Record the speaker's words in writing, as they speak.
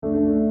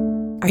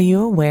Are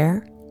you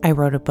aware I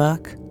wrote a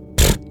book?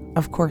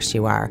 Of course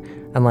you are,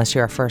 unless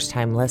you're a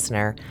first-time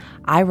listener.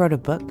 I wrote a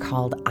book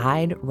called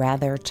I'd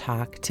Rather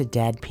Talk to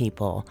Dead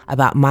People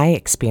about my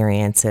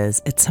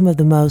experiences at some of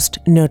the most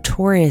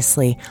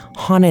notoriously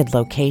haunted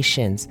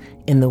locations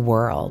in the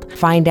world.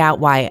 Find out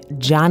why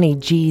Johnny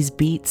G's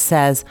Beat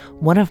says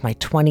one of my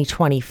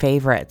 2020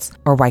 favorites,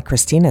 or why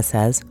Christina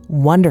says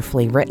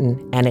wonderfully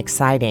written and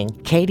exciting.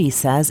 Katie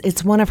says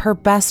it's one of her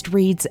best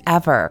reads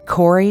ever.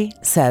 Corey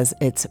says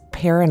it's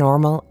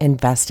paranormal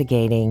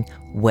investigating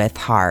with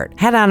heart.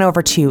 Head on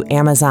over to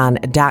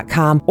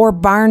Amazon.com or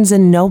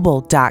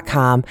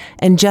BarnesandNoble.com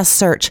and just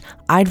search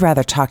I'd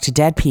Rather Talk to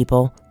Dead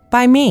People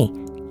by me,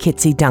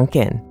 Kitsy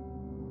Duncan.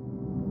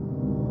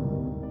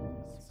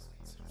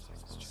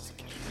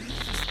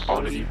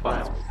 Oddity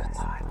Files.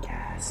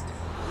 Podcast.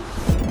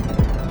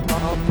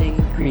 All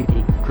things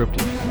creepy,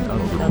 Cryptid.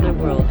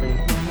 otherworldly.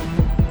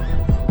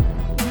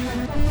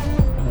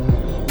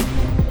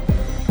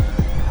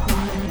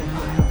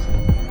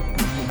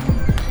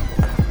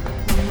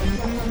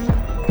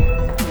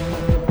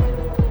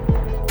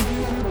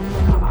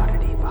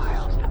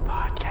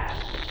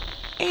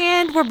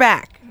 And we're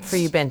back for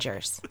you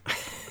bingers.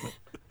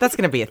 That's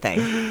going to be a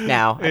thing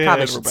now. I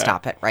probably should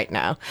stop it right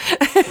now.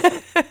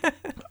 I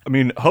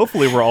mean,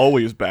 hopefully we're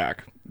always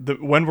back.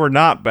 When we're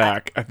not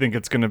back, I think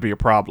it's going to be a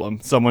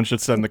problem. Someone should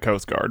send the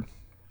Coast Guard.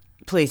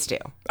 Please do.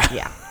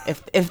 Yeah.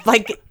 If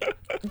like,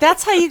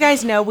 that's how you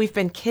guys know we've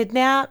been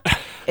kidnapped,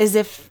 is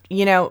if,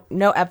 you know,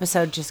 no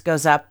episode just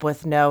goes up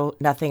with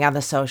nothing on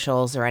the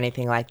socials or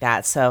anything like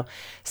that. So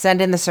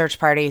send in the search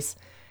parties.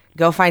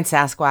 Go find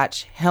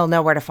Sasquatch. He'll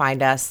know where to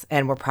find us,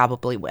 and we're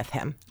probably with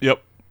him.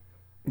 Yep.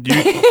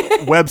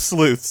 Web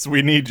sleuths,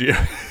 we need you.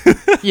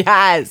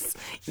 Yes.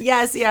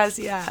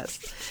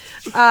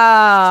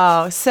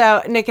 Oh,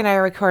 so Nick and I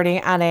are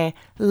recording on a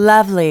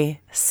lovely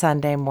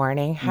Sunday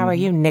morning. How are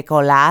you,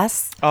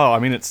 Nicolas? Oh, I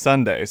mean, it's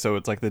Sunday, so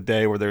it's like the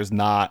day where there's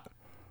not...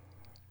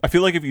 I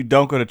feel like if you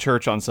don't go to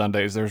church on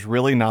Sundays, there's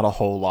really not a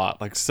whole lot.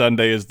 Like,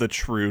 Sunday is the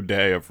true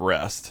day of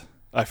rest,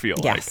 I feel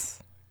like. Yes.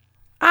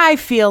 I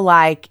feel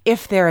like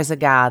if there is a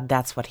God,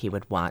 that's what he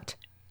would want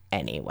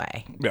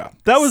anyway. Yeah.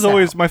 That was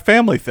always my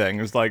family thing.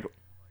 It was like,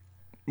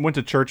 went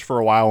to church for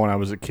a while when I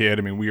was a kid.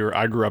 I mean,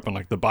 I grew up in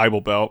like the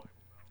Bible Belt,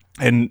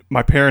 and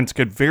my parents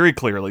could very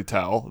clearly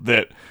tell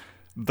that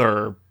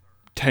their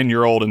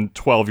 10-year-old and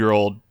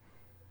 12-year-old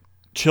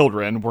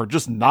children were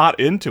just not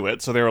into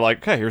it. So they were like,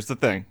 okay, here's the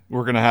thing.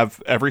 We're going to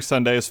have every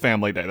Sunday as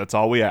family day. That's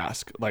all we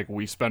ask. Like,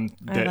 we spend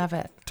love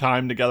it.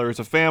 time together as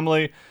a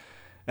family,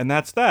 and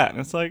that's that. And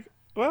it's like,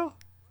 well,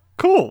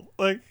 cool.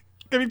 Like,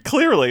 I mean,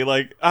 clearly,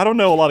 like, I don't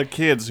know a lot of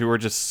kids who are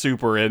just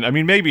super in. I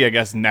mean, maybe, I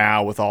guess,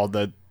 now with all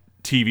the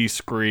TV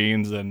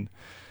screens and,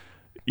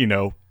 you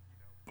know,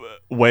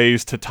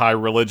 ways to tie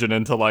religion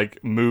into,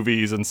 like,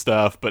 movies and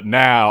stuff. But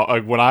now,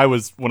 like, when I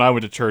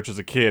went to church as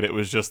a kid, it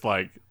was just,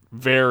 like,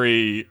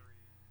 very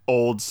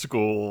old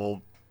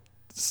school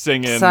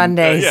singing.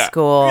 Sunday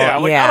school. Yeah,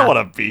 like, yeah. I don't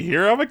want to be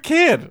here. I'm a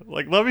kid.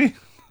 Like, let me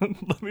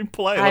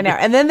play. I know.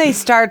 And then they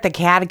start the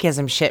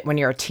catechism shit when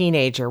you're a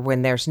teenager,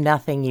 when there's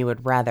nothing you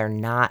would rather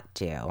not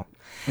do.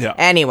 Yeah.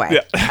 Anyway,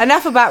 Yeah.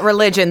 Enough about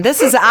religion.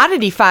 This is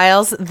Oddity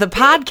Files, the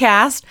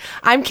podcast.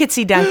 I'm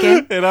Kitsy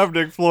Duncan. And I'm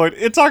Nick Floyd.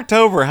 It's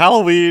October,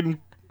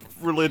 Halloween,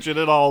 religion,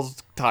 it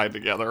all's tied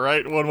together,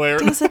 right? One way or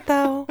another. Is it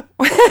though?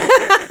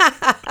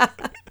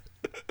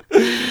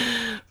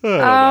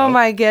 Oh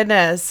my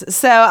goodness.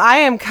 So I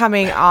am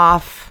coming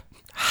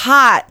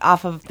hot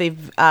off of the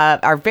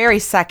our very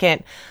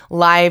second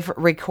live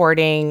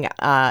recording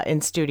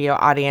in studio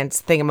audience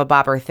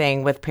thingamabobber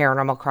thing with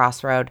Paranormal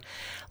Crossroad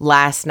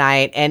last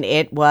night, and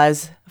it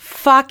was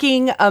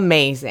fucking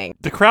amazing.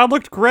 The crowd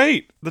looked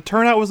great. The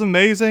turnout was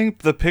amazing.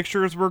 The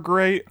pictures were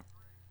great.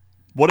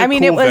 What a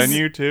cool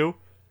venue too.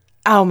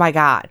 Oh my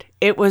God.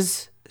 It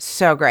was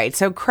so great.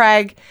 So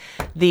Craig,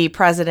 the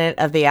president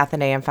of the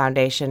Athenaeum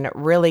Foundation,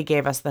 really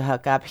gave us the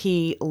hookup.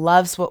 He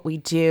loves what we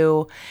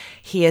do.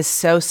 He is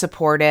so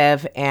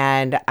supportive,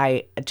 and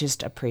I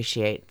just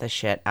appreciate the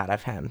shit out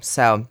of him.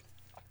 So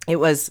it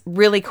was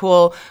really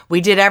cool.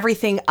 We did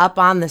everything up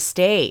on the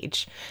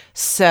stage.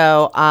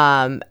 So,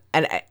 so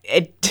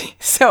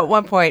at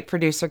one point,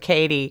 producer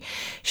Katie,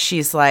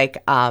 she's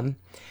like,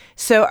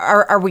 so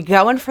are we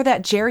going for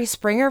that Jerry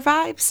Springer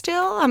vibe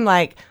still? I'm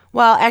like,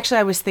 well, actually,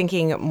 I was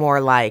thinking more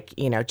like,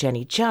 you know,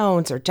 Jenny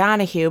Jones or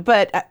Donahue,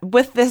 but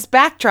with this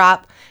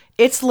backdrop,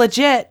 it's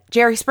legit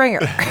Jerry Springer.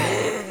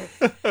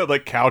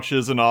 Like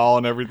couches and all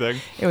and everything.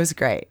 It was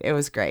great. It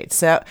was great.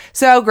 So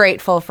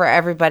grateful for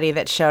everybody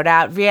that showed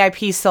out.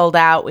 VIP sold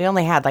out. We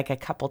only had like a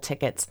couple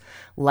tickets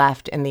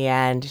left in the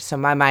end. So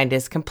my mind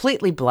is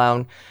completely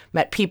blown.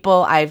 Met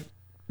people I've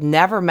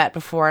never met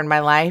before in my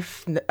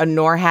life,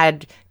 nor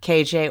had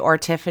KJ or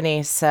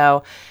Tiffany.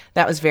 So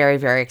that was very,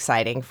 very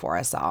exciting for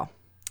us all.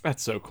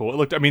 That's so cool. It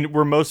looked, I mean,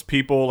 were most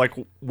people like,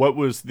 what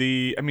was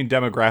the, I mean,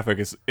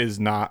 demographic is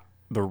not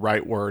the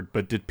right word,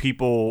 but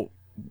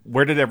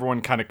where did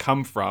everyone kind of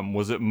come from?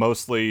 Was it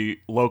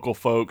mostly local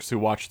folks who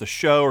watched the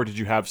show, or did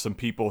you have some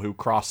people who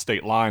crossed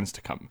state lines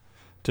to come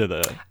to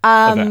the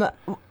event?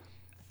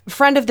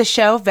 Friend of the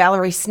show,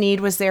 Valerie Sneed,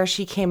 was there.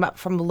 She came up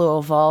from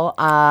Louisville.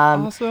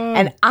 Awesome.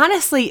 And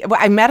honestly,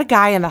 I met a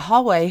guy in the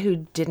hallway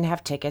who didn't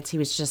have tickets. He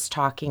was just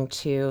talking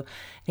to,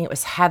 I think it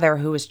was Heather,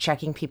 who was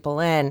checking people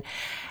in.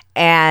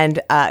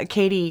 And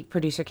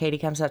producer Katie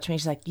comes up to me.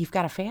 She's like, "You've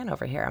got a fan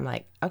over here." I'm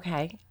like,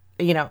 "Okay."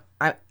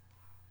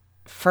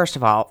 First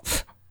of all,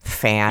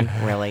 fan,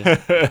 really.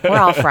 We're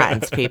all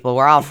friends, people.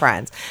 We're all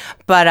friends.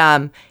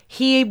 But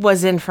he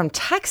was in from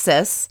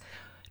Texas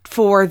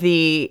for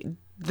the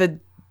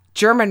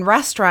German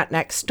restaurant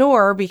next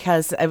door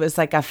because it was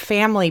like a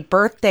family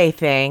birthday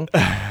thing.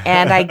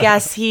 And I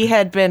guess he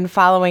had been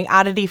following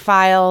Oddity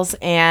Files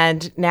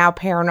and now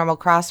Paranormal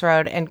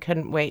Crossroad and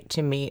couldn't wait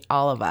to meet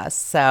all of us.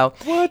 So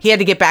he had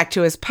to get back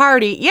to his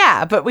party.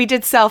 Yeah, but we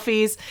did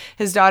selfies.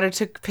 His daughter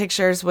took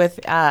pictures with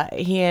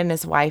he and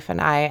his wife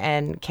and I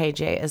and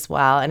KJ as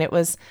well. And it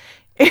was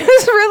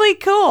really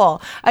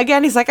cool.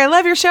 Again, he's like, "I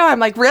love your show." I'm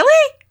like,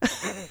 "Really?"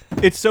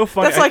 It's so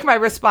funny. That's like my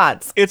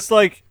response. It's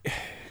like,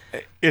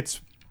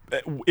 it's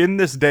in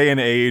this day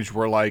and age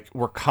where like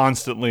we're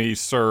constantly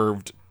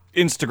served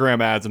Instagram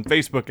ads and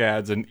Facebook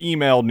ads and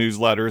email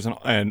newsletters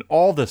and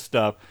all this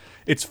stuff.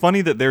 It's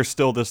funny that there's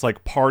still this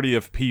like party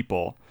of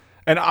people.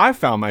 And I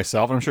found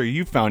myself, and I'm sure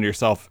you found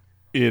yourself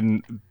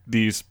in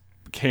these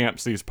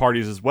camps, these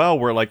parties as well,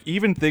 where like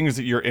even things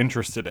that you're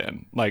interested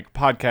in, like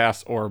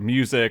podcasts or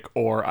music,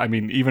 or I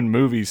mean, even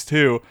movies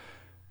too,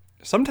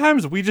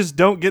 sometimes we just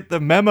don't get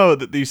the memo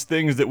that these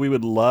things that we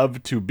would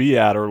love to be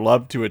at or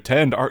love to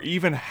attend are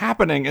even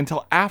happening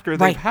until after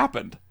they've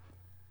happened.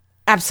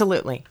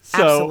 Absolutely.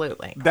 So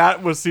Absolutely.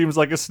 That seems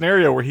like a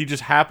scenario where he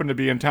just happened to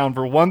be in town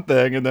for one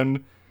thing, and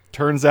then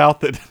turns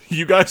out that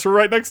you guys were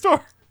right next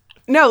door.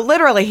 No,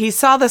 literally, he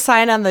saw the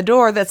sign on the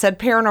door that said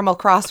Paranormal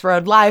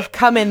Crossroad Live,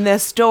 come in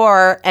this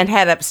door and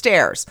head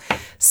upstairs.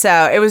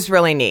 So it was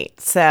really neat.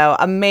 So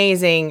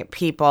amazing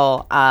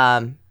people.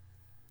 I'm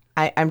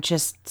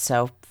just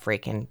so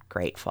freaking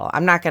grateful.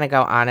 I'm not going to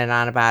go on and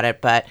on about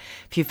it, but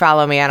if you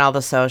follow me on all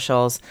the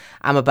socials,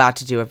 I'm about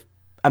to do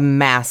a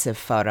massive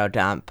photo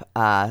dump.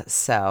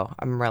 So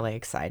I'm really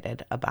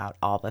excited about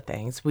all the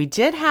things. We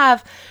did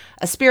have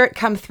a spirit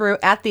come through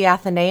at the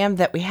Athenaeum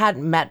that we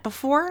hadn't met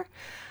before.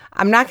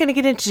 I'm not going to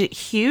get into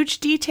huge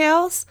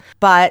details,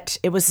 but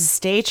it was a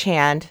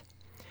stagehand.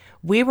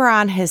 We were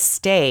on his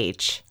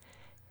stage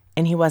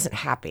and he wasn't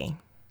happy.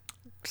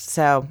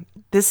 So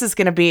this is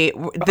going to be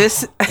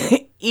this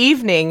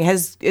evening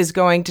is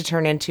going to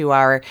turn into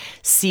our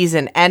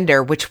season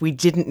ender, which we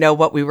didn't know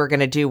what we were going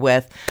to do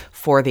with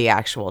for the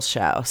actual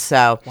show.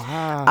 So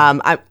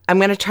I'm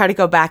going to try to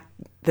go back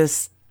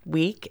this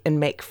week and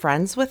make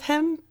friends with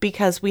him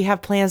because we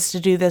have plans to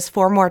do this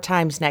 4 more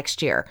times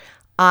next year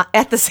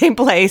at the same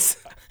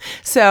place.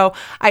 So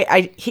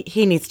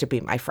he needs to be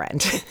my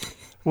friend.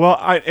 Well,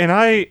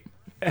 I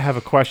have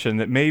a question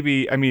that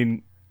maybe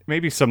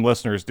some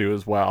listeners do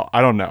as well.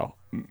 I don't know.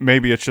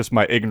 Maybe it's just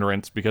my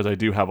ignorance because I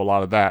do have a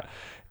lot of that.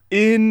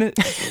 I'm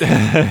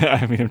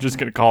just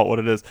going to call it what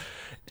it is.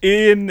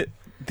 In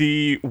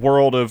the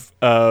world of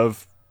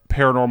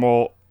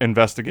paranormal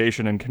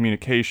investigation and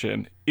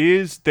communication,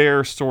 is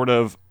there sort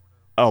of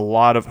a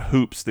lot of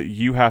hoops that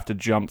you have to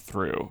jump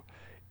through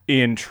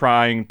in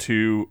trying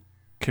to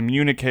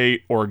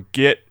communicate or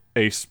get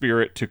a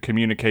spirit to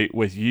communicate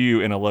with you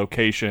in a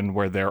location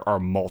where there are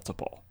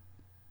multiple?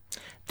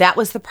 That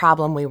was the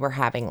problem we were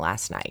having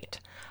last night.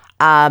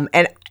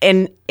 And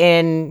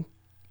in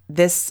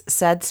this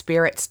said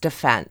spirit's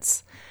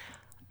defense,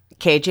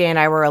 KJ and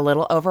I were a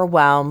little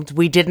overwhelmed.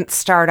 We didn't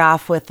start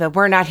off with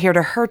we're not here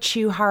to hurt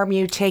you, harm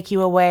you, take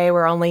you away.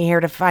 We're only here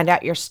to find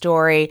out your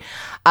story.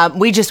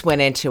 We just went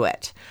into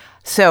it.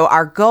 So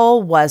our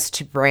goal was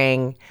to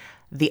bring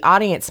the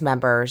audience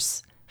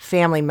members,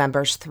 family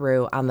members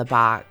through on the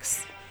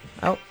box.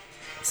 Oh,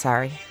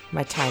 sorry.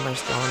 My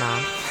timer's going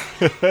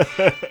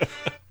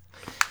off.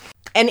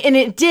 And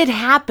it did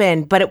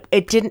happen, but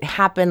it didn't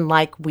happen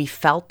like we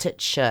felt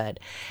it should.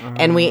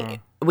 And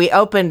we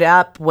opened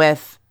up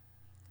with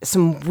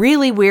some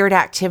really weird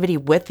activity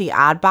with the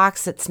odd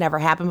box that's never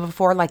happened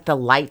before. Like the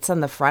lights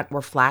on the front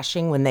were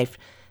flashing when they've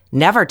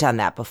never done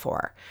that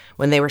before.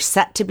 When they were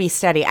set to be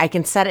steady. I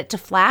can set it to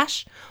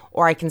flash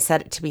or I can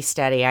set it to be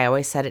steady. I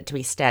always set it to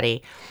be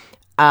steady.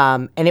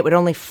 And it would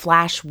only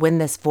flash when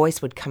this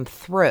voice would come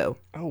through.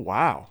 Oh,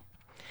 wow.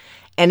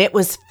 And it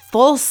was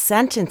full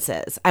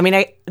sentences. I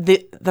mean,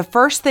 the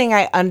first thing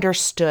I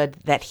understood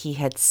that he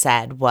had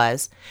said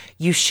was,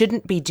 "You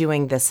shouldn't be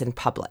doing this in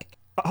public."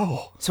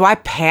 Oh. So I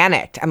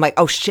panicked. I'm like,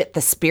 "Oh shit, the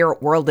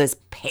spirit world is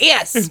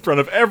pissed." In front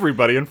of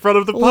everybody, in front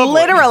of the public.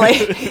 Literally.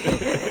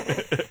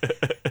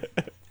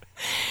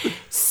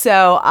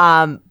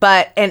 So,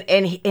 but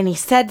he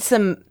said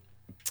some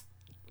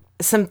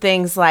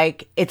things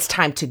like, "It's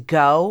time to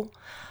go.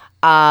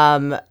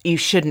 You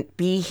shouldn't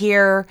be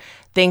here."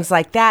 Things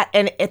like that.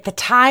 And at the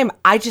time,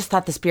 I just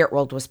thought the spirit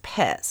world was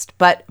pissed.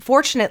 But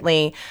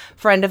fortunately,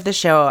 friend of the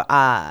show,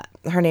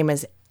 her name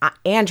is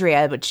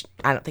Andrea, which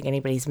I don't think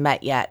anybody's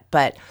met yet,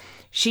 but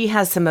she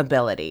has some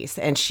abilities,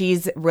 and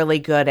she's really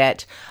good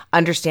at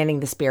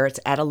understanding the spirits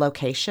at a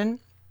location.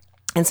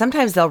 And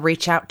sometimes they'll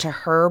reach out to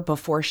her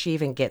before she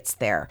even gets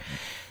there.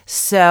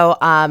 So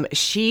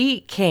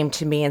she came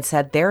to me and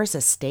said, there's a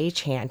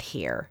stagehand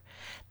here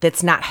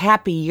that's not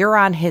happy you're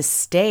on his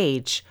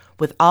stage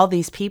with all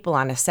these people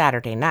on a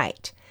Saturday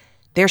night.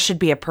 There should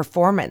be a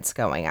performance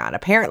going on.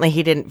 Apparently,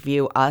 he didn't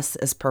view us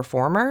as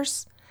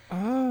performers.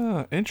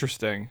 Ah,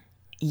 interesting.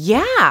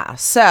 Yeah.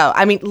 So,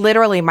 I mean,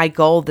 literally, my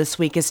goal this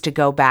week is to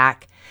go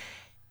back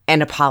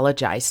and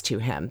apologize to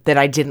him that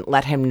I didn't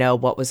let him know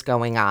what was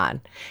going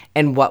on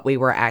and what we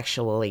were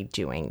actually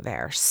doing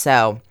there.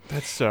 So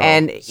That's so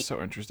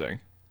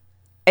interesting.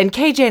 And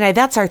KJ and I,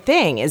 that's our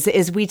thing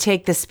is we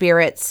take the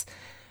spirits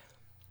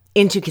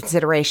into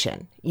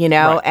consideration, you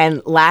know, Right.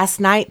 And last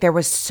night there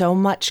was so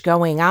much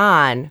going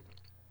on.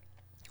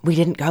 We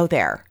didn't go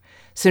there.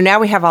 So now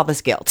we have all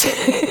this guilt.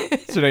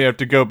 So now you have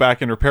to go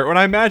back and repair. When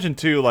I imagine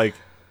too, like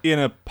in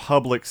a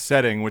public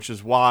setting, which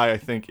is why I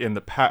think in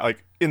the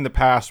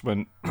past,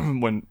 when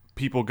when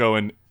people go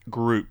in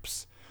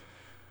groups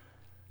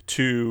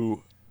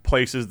to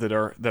places that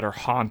are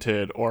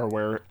haunted or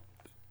where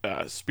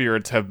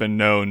spirits have been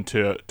known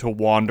to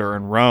wander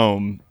and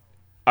roam,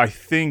 I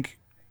think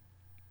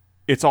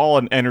it's all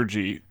an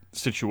energy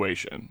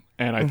situation.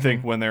 And I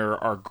think when there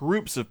are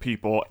groups of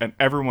people and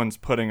everyone's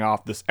putting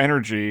off this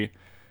energy,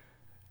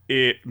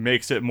 it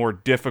makes it more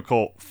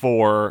difficult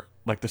for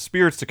like the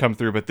spirits to come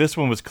through. But this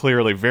one was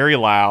clearly very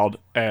loud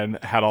and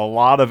had a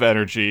lot of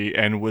energy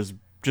and was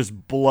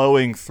just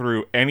blowing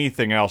through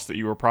anything else that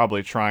you were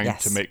probably trying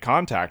to make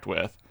contact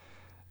with.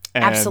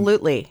 And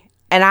Absolutely.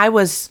 And I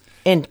was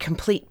in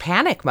complete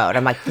panic mode.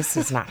 I'm like, this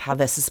is not how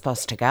this is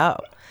supposed to go.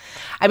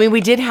 I mean,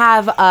 we did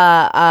have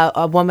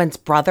a woman's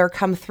brother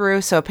come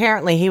through. So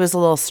apparently he was a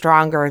little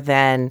stronger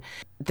than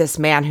this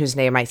man whose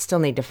name I still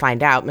need to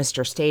find out.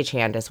 Mr.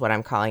 Stagehand is what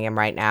I'm calling him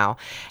right now.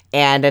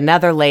 And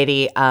another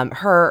lady,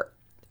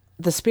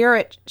 the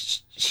spirit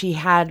she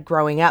had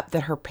growing up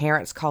that her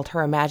parents called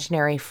her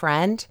imaginary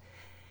friend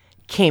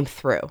came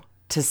through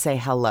to say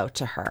hello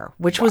to her,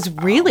 which was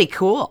really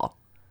cool.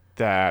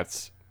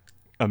 That's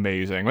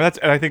amazing. And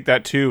I think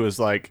that too is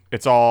like,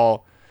 it's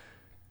all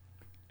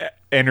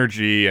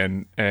energy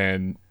and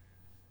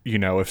you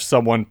know, if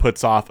someone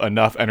puts off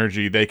enough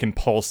energy, they can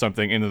pull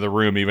something into the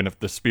room, even if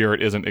the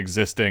spirit isn't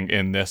existing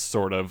in this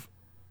sort of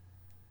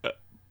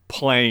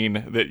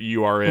plane that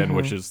you are in,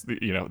 which is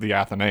the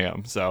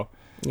Athenaeum. So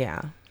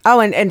yeah. Oh,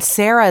 and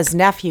Sarah's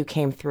nephew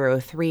came through, a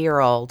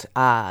 3-year-old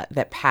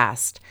that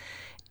passed,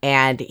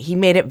 and he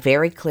made it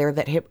very clear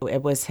that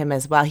it was him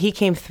as well. He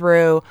came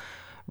through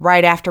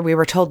right after we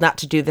were told not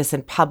to do this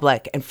in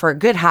public, and for a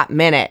good hot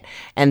minute,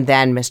 and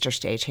then Mr.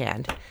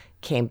 Stagehand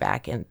came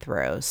back in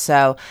through.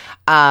 So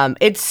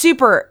it's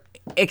super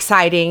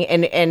exciting,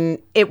 and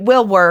it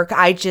will work.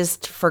 I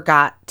just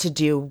forgot to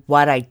do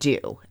what I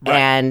do. Right.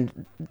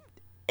 And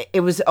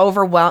it was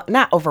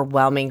not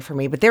overwhelming for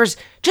me, but there's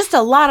just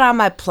a lot on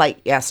my plate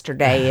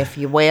yesterday, if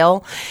you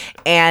will.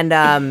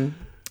 And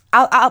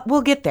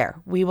we'll get there.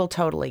 We will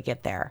totally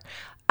get there.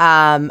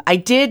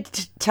 I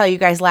did tell you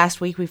guys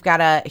last week we've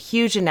got a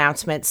huge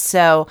announcement.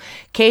 So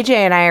KJ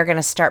and I are going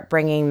to start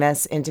bringing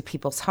this into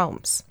people's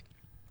homes.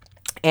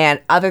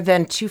 And other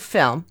than to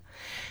film,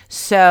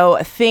 so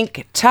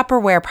think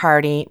Tupperware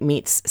party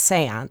meets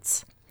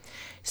seance.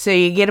 So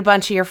you get a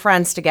bunch of your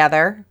friends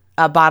together,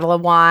 a bottle of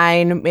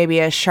wine, maybe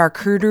a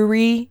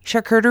charcuterie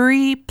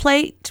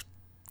plate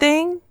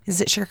thing.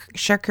 Is it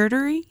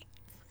charcuterie?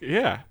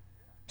 yeah.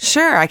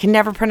 Sure, I can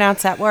never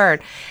pronounce that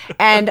word.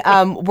 And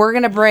we're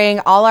going to bring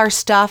all our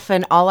stuff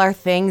and all our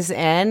things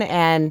in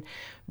and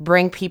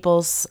bring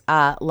people's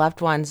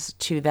loved ones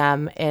to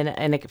them in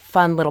a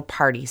fun little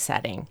party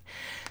setting.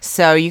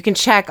 So you can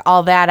check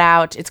all that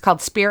out. It's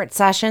called Spirit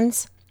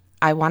Sessions.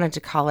 I wanted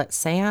to call it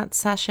Seance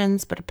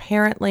Sessions, but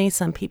apparently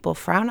some people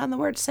frown on the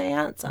word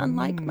seance,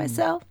 unlike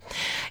myself,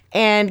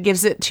 and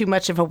gives it too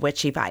much of a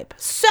witchy vibe.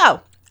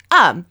 So,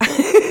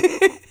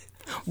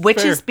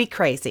 witches be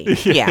crazy.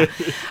 Yeah.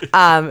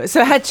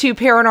 So head to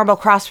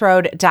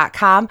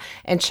paranormalcrossroad.com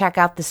and check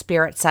out the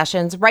Spirit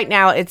Sessions. Right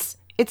now, it's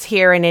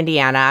here in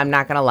Indiana. I'm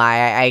not going to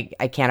lie.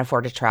 I can't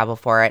afford to travel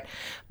for it,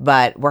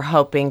 but we're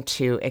hoping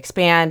to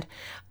expand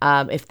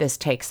if this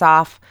takes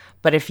off.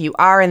 But if you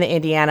are in the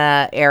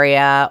Indiana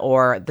area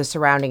or the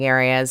surrounding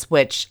areas,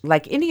 which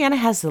like Indiana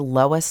has the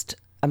lowest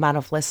amount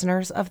of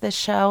listeners of this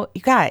show,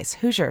 you guys,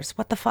 Hoosiers,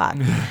 what the fuck?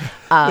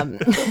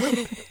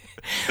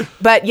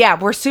 But yeah,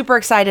 we're super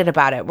excited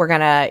about it. We're going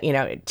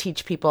to,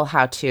 teach people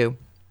how to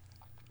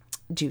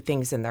do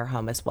things in their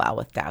home as well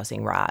with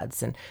dowsing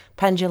rods and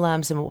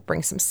pendulums, and we'll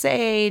bring some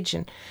sage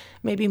and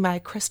maybe my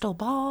crystal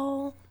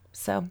ball.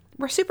 So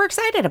we're super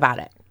excited about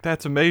it.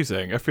 That's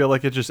amazing. I feel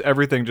like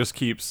everything just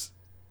keeps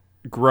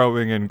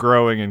growing and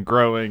growing and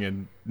growing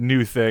and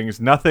new things.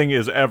 Nothing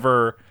is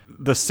ever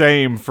the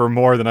same for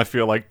more than I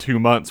feel like 2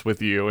 months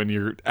with you, and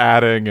you're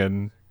adding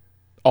and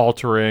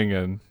altering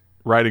and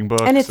writing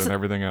books and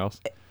everything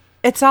else.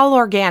 It's all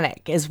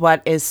organic is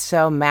what is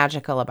so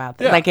magical about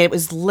this. Yeah. Like it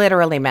was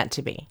literally meant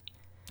to be.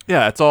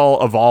 Yeah, it's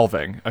all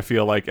evolving. I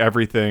feel like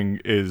everything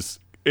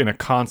is in a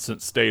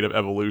constant state of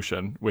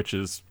evolution, which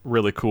is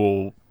really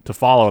cool to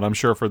follow. And I'm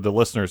sure for the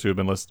listeners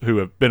who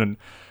have been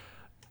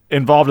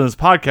involved in this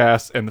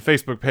podcast and the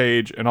Facebook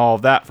page and all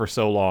of that for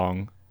so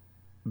long,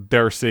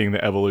 they're seeing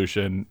the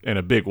evolution in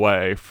a big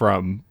way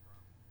from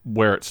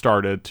where it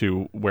started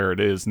to where it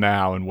is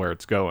now and where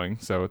it's going.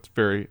 So it's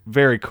very,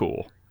 very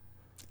cool.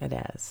 It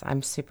is.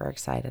 I'm super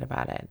excited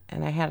about it.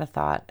 And I had a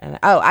thought. And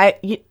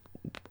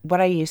what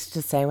I used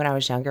to say when I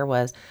was younger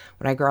was,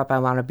 when I grow up, I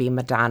want to be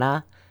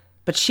Madonna.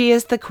 But she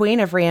is the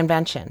queen of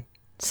reinvention.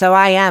 So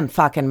I am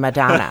fucking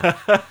Madonna.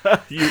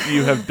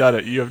 You have done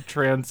it. You have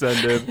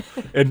transcended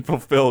and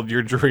fulfilled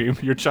your dream,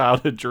 your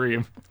childhood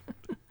dream.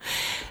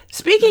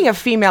 Speaking of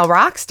female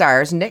rock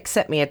stars, Nick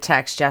sent me a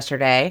text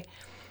yesterday.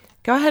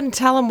 Go ahead and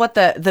tell him what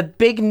the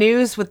big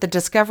news with the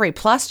Discovery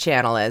Plus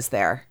channel is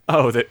there.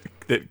 Oh, that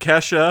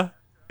Kesha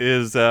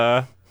is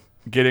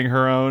getting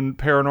her own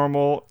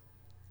paranormal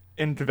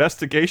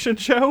investigation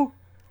show?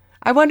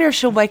 I wonder if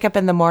she'll wake up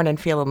in the morning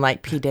feeling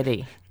like P.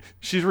 Diddy.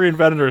 She's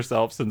reinvented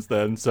herself since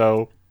then,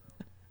 so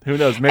who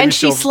knows? Maybe and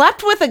she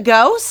slept with a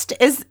ghost?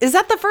 Is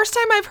that the first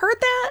time I've heard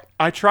that?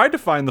 I tried to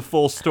find the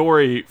full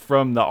story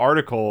from the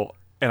article,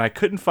 and I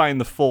couldn't find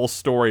the full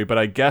story, but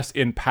I guess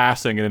in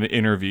passing in an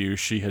interview,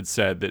 she had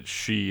said that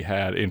she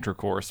had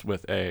intercourse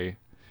with a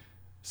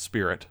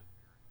spirit.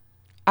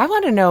 I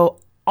want to know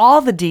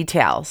all the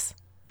details.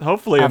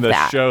 Hopefully in the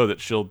that. show that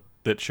she'll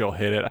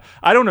hit it.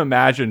 I don't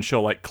imagine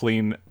she'll like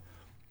clean,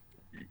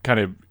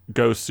 kind of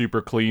go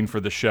super clean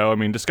for the show. I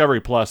mean, Discovery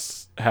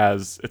Plus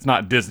it's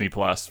not Disney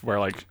Plus where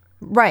like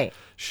right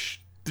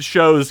the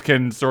shows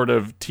can sort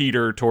of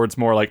teeter towards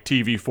more like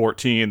TV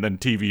 14 than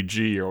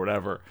TVG or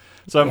whatever.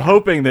 So I'm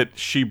hoping that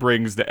she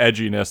brings the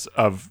edginess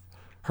of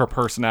her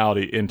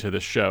personality into the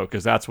show,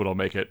 because that's what'll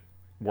make it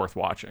worth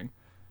watching.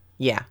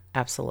 Yeah,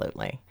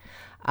 absolutely.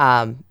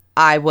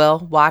 I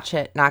will watch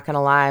it. Not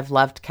gonna lie, I've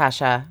loved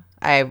Kesha.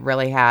 I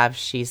really have.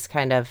 She's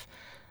kind of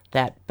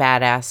that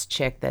badass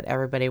chick that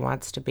everybody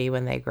wants to be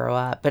when they grow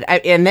up.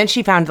 And then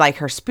she found like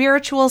her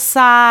spiritual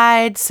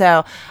side.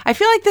 So I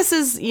feel like this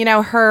is,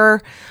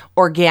 her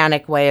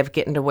organic way of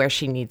getting to where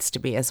she needs to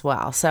be as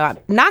well. So I'm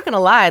not going to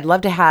lie. I'd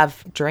love to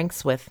have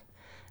drinks with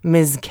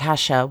Ms.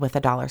 Kesha with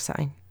a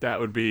 $. That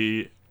would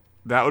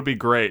be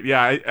great.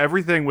 Yeah.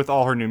 Everything with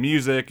all her new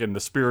music and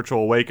the spiritual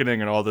awakening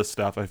and all this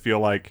stuff. I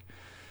feel like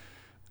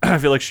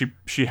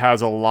she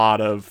has a lot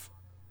of,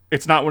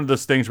 it's not one of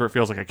those things where it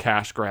feels like a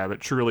cash grab. It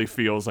truly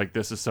feels like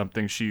this is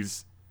something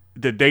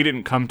that they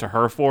didn't come to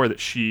her for, that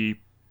she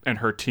and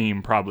her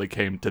team probably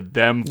came to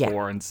them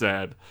for and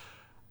said,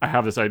 I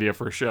have this idea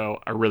for a show.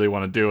 I really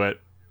want to do it.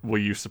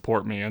 Will you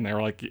support me? And they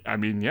were like, I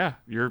mean, yeah,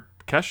 you're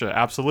Kesha.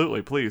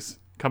 Absolutely. Please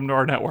come to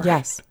our network.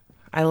 Yes.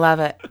 I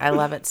love it. I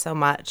love it so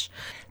much.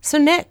 So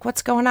Nick,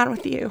 what's going on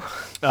with you?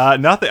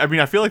 Nothing. I mean,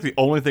 I feel like the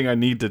only thing I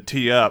need to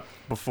tee up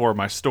before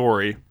my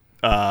story,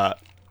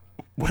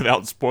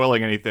 without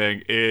spoiling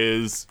anything,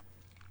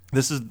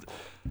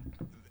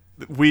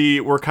 we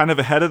were kind of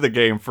ahead of the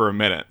game for a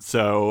minute.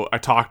 So I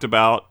talked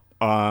about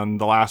on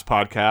the last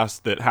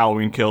podcast that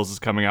Halloween Kills is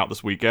coming out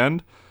this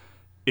weekend.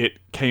 It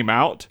came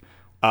out.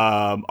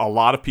 A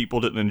lot of people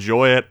didn't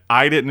enjoy it.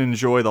 I didn't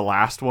enjoy the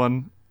last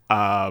one.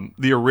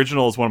 The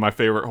original is one of my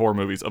favorite horror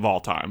movies of all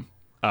time.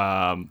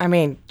 I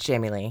mean,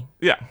 Jamie Lee.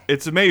 Yeah,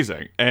 it's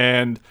amazing.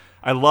 And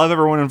I love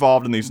everyone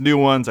involved in these new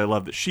ones. I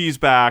love that she's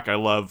back. I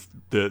love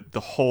the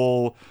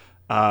whole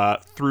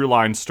through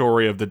line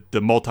story of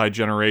the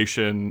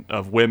multi-generation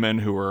of women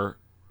who are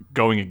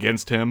going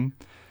against him.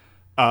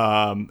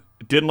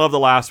 Didn't love the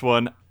last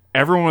one.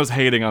 Everyone was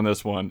hating on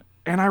this one,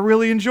 and I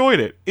really enjoyed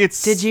it.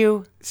 Did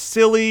you?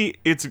 Silly.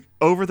 It's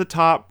over the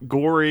top,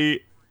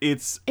 gory.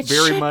 It's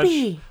very much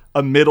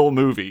a middle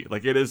movie.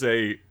 Like it's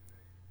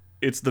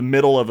the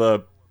middle of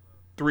a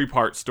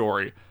 3-part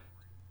story.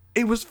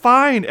 It was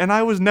fine, and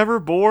I was never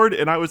bored,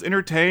 and I was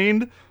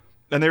entertained.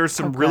 And there were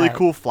some really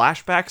cool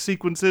flashback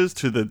sequences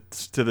to the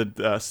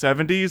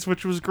 70s,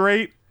 which was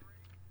great.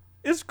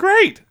 It's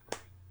great.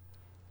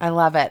 I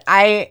love it.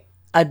 I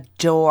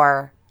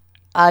adore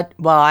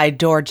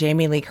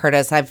Jamie Lee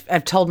Curtis.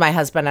 I've told my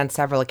husband on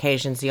several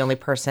occasions the only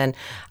person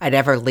I'd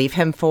ever leave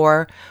him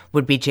for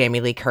would be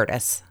Jamie Lee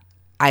Curtis.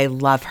 I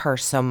love her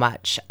so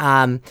much.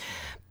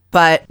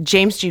 But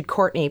James Jude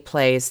Courtney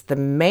plays the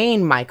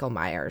main Michael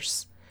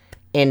Myers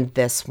in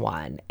this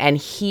one. And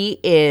he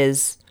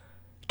is,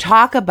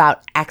 talk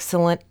about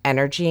excellent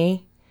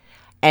energy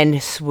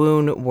and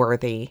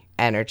swoon-worthy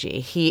energy.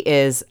 He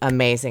is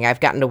amazing.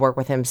 I've gotten to work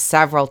with him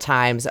several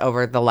times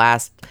over the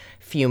last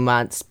few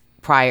months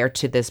prior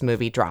to this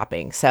movie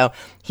dropping. So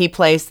he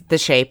plays the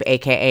Shape,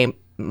 a.k.a.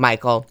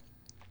 Michael,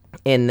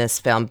 in this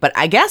film. But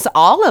I guess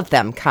all of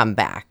them come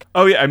back.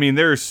 Oh, yeah. I mean,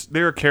 there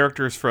are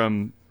characters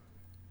from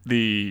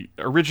the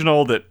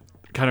original that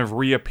kind of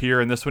reappear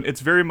in this one.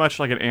 It's very much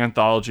like an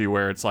anthology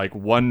where it's like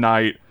one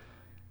night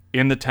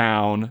in the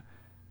town,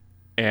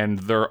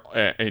 and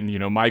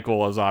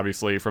Michael is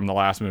obviously from the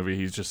last movie.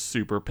 He's just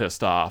super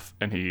pissed off,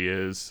 and he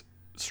is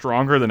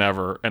stronger than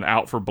ever and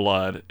out for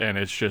blood, and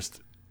it's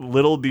just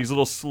these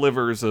little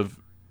slivers of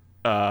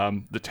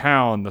the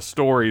town, the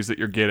stories that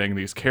you're getting,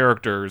 these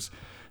characters.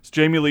 So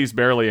Jamie Lee's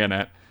barely in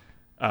it,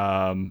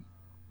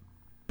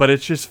 but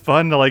it's just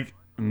fun to like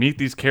meet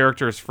these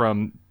characters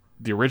from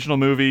the original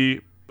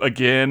movie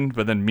again,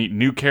 but then meet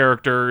new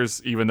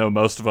characters, even though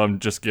most of them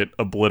just get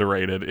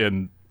obliterated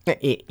in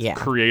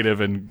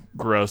creative and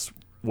gross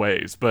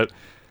ways. But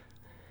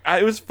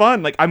it was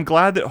fun. Like, I'm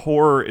glad that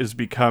horror is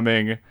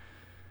becoming,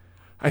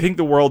 I think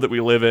the world that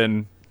we live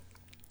in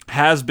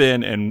has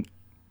been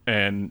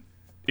and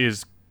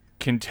is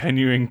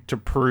continuing to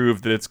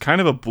prove that it's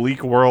kind of a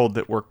bleak world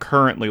that we're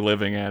currently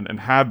living in and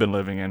have been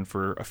living in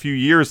for a few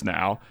years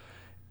now.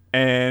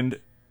 And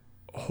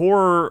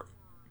horror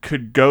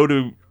could go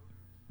to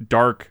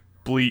dark,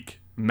 bleak,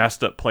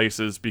 messed up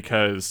places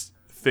because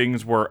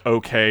things were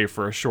okay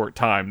for a short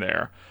time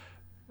there.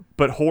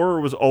 But horror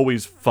was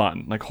always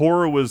fun. Like,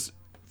 horror was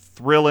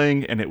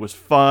thrilling and it was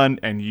fun,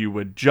 and you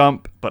would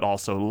jump but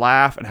also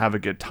laugh and have a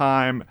good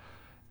time.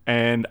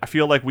 And I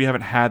feel like we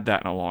haven't had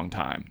that in a long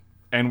time.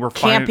 And we're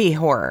campy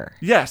horror.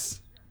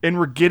 Yes. And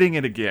we're getting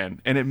it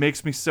again. And it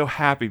makes me so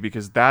happy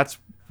because that's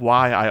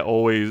why I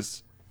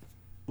always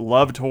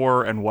loved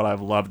horror and what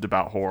I've loved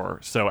about horror.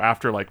 So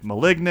after like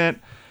Malignant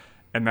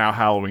and now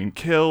Halloween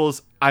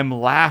Kills, I'm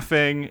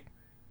laughing,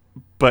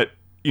 but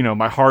you know,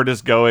 my heart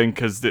is going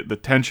because the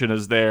tension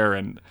is there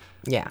and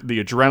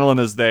the adrenaline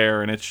is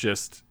there, and it's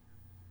just,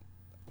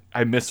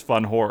 I miss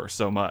fun horror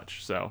so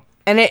much. So,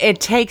 and it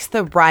takes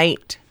the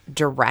right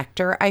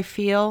director, I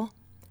feel,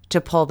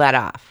 to pull that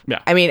off.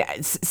 Yeah. I mean,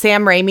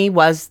 Sam Raimi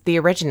was the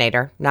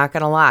originator, not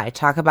gonna lie.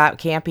 Talk about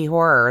campy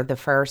horror. The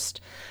first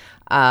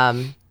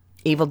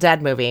Evil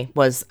Dead movie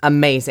was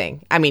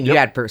amazing. I mean, you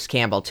add Bruce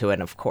Campbell to it,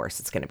 and of course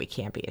it's gonna be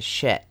campy as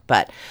shit.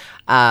 But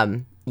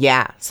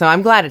so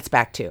I'm glad it's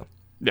back too.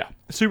 Yeah,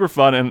 super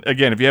fun. And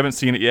again, if you haven't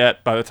seen it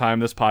yet, by the time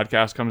this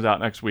podcast comes out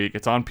next week,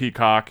 it's on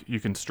Peacock. You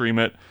can stream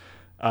it.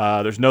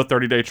 There's no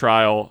 30-day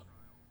trial,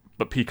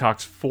 but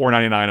Peacock's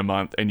 $4.99 a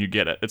month, and you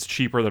get it. It's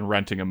cheaper than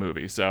renting a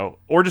movie. So,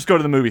 or just go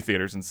to the movie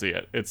theaters and see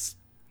it. It's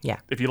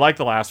if you like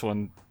the last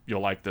one,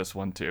 you'll like this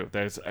one too.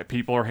 There's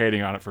people are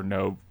hating on it for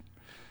no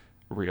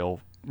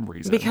real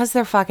reason because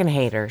they're fucking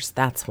haters.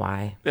 That's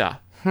why. Yeah.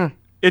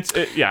 It's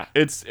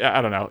I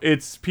don't know.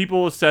 It's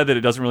people have said that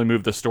it doesn't really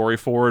move the story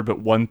forward, but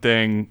one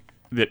thing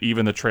that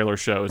even the trailer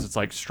shows, it's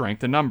like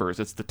strength in numbers.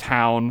 It's the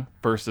town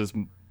versus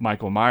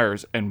Michael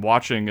Myers. And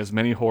watching as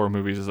many horror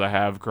movies as I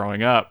have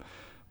growing up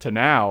to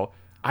now,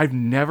 I've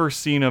never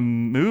seen a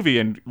movie,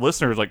 and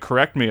listeners, like,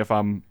 correct me if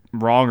I'm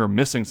wrong or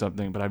missing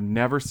something, but I've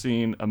never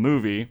seen a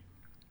movie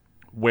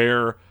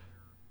where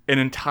an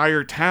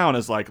entire town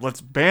is like, let's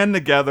band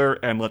together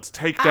and let's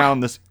take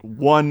down this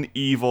one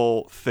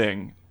evil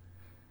thing.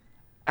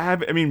 I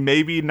mean,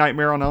 maybe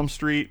Nightmare on Elm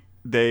Street,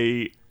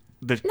 the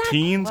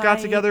teens got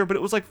together, but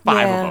it was like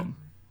 5 of them.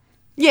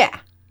 Yeah.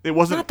 It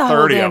wasn't not the 30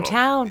 whole of damn them.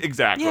 Town.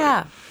 Exactly.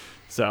 Yeah.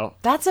 So.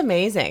 That's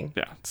amazing.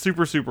 Yeah.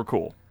 Super, super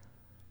cool.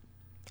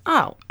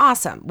 Oh,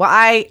 awesome. Well,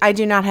 I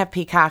do not have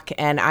Peacock,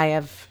 and I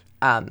have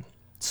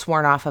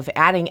sworn off of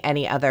adding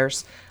any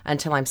others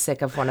until I'm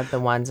sick of one of the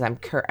ones I'm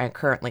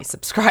currently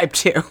subscribed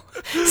to.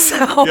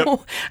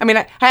 So, I mean,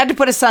 I had to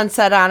put a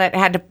sunset on it. I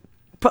had to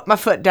put my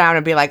foot down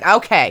and be like,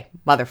 okay,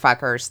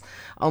 motherfuckers,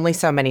 only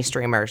so many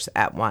streamers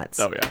at once.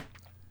 Oh, yeah.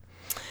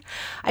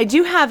 I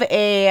do have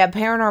a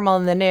paranormal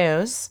in the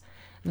news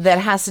that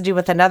has to do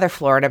with another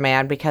Florida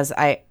man, because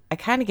I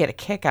kind of get a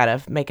kick out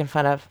of making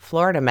fun of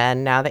Florida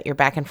men now that you're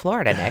back in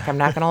Florida, Nick. I'm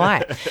not going to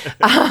lie.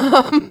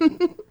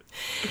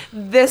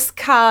 This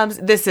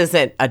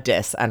isn't a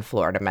diss on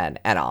Florida men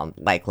at all,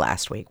 like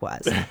last week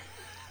was.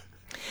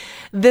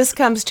 This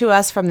comes to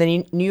us from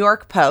the New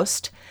York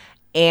Post,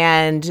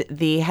 and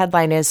the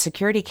headline is,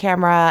 Security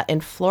Camera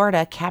in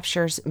Florida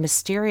Captures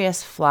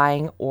Mysterious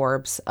Flying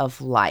Orbs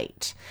of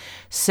Light.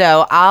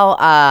 So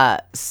I'll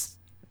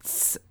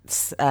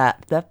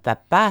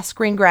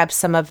screen grab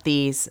some of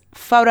these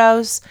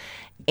photos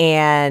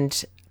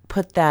and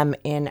put them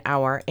in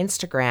our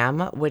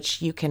Instagram,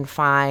 which you can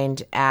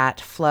find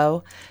at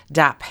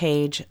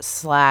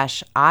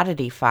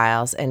flow.page/oddity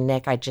files. And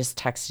Nick, I just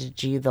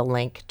texted you the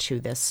link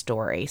to this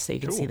story so you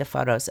can see the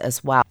photos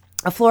as well.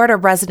 A Florida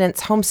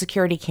resident's home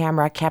security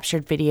camera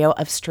captured video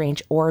of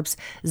strange orbs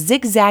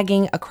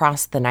zigzagging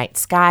across the night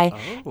sky,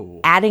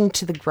 adding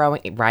to the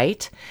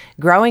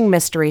growing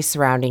mystery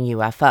surrounding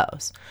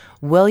UFOs.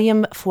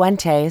 William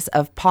Fuentes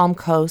of Palm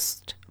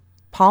Coast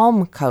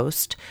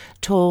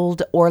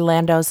told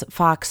Orlando's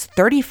Fox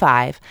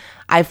 35,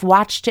 "I've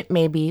watched it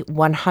maybe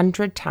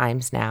 100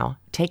 times now,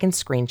 taken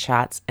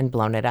screenshots and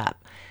blown it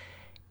up.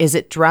 Is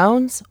it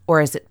drones,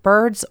 or is it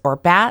birds or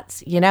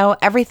bats? You know,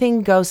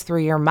 everything goes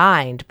through your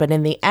mind, but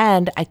in the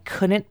end, I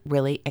couldn't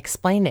really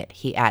explain it,"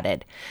 he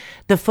added.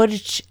 The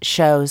footage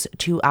shows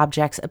 2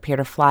 objects appear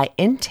to fly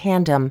in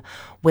tandem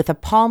with a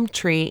palm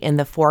tree in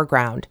the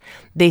foreground.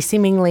 They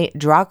seemingly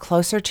draw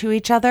closer to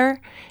each other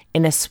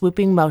in a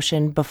swooping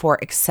motion before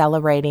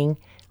accelerating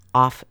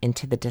off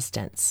into the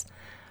distance.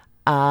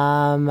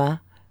 Casaba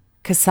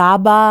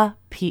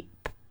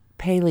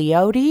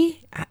Paleotti?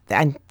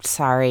 I'm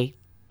sorry.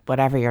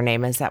 whatever your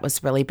name is, that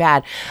was really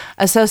bad.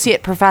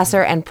 Associate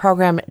professor and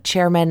program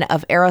chairman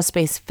of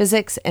aerospace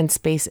physics and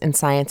space and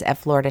science at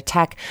Florida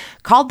Tech,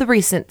 called the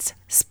recent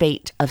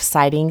spate of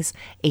sightings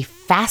a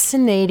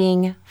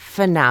fascinating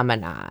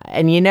phenomena.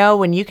 And you know,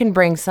 when you can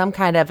bring some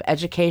kind of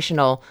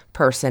educational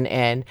person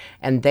in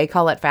and they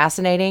call it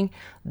fascinating,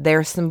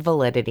 there's some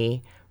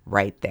validity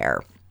right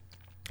there.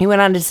 He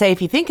went on to say,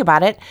 if you think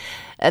about it,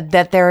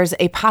 that there's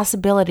a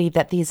possibility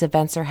that these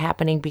events are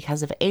happening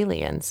because of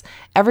aliens.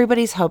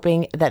 Everybody's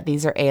hoping that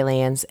these are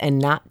aliens and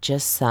not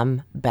just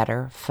some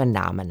better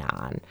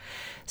phenomenon.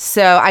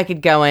 So I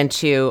could go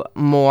into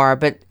more,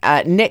 but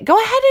Nick,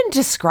 go ahead and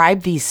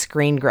describe these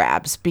screen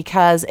grabs,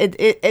 because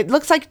it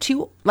looks like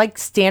two like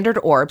standard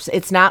orbs.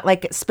 It's not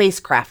like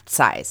spacecraft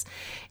size.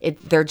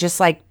 They're just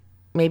like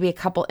maybe a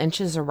couple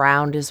inches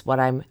around is what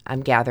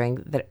I'm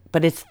gathering.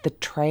 But it's the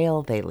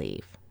trail they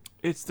leave.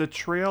 It's the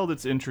trail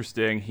that's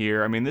interesting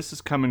here. I mean, this is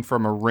coming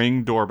from a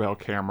Ring doorbell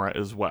camera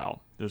as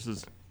well. This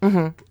is,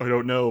 I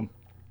don't know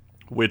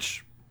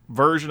which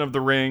version of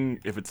the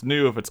Ring, if it's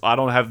new, I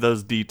don't have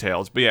those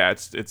details. But yeah,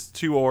 it's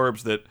two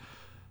orbs that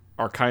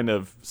are kind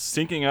of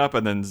syncing up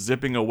and then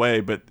zipping away.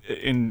 But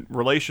in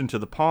relation to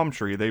the palm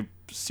tree, they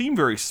seem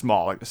very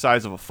small, like the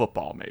size of a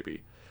football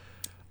maybe.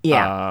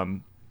 Yeah.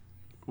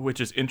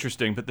 Which is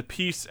interesting. But the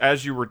piece,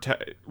 as you were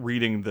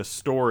reading the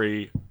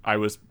story, I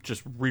was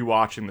just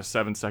rewatching the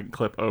 7-second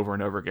clip over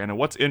and over again. And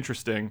what's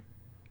interesting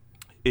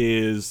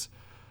is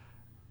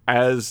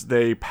as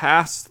they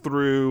pass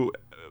through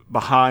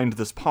behind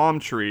this palm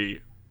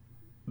tree,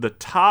 the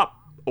top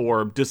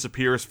orb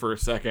disappears for a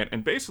second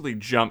and basically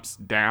jumps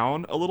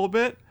down a little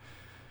bit.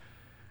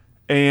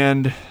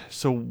 And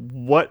so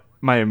what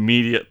my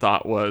immediate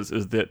thought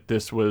is that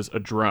this was a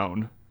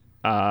drone.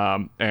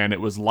 And it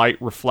was light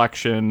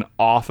reflection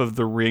off of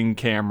the Ring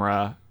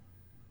camera,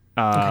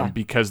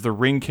 because the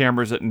Ring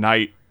cameras at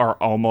night are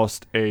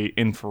almost a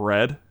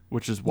infrared,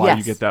 which is why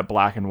you get that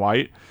black and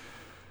white.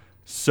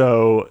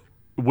 So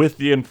with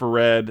the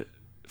infrared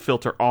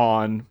filter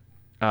on,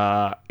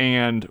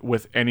 and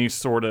with any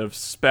sort of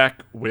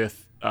speck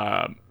with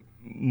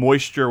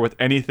moisture, with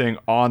anything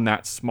on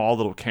that small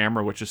little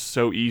camera, which is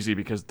so easy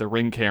because the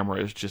Ring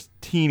camera is just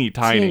teeny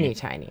tiny.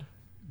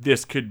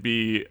 This could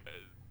be...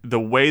 The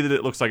way that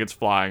it looks like it's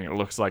flying, it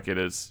looks like it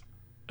is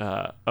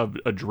a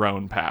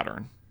drone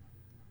pattern.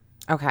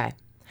 Okay.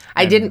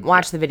 I didn't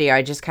watch the video.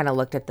 I just kind of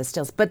looked at the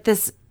stills. But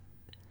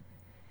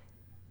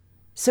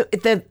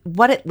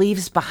what it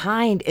leaves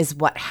behind is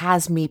what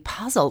has me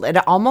puzzled.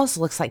 It almost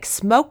looks like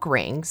smoke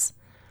rings.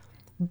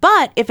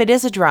 But if it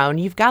is a drone,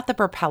 you've got the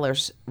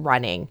propellers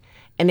running.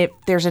 And if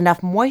there's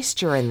enough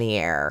moisture in the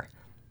air,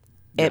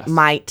 it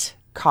might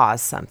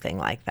cause something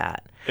like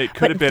that. It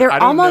could have been. They're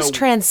almost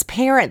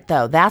transparent,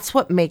 though. That's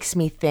what makes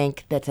me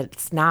think that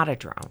it's not a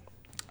drone.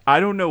 I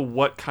don't know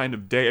what kind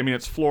of day. I mean,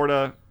 it's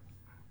Florida.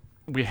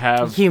 We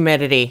have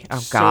humidity. Oh,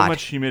 so God.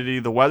 much humidity.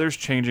 The weather's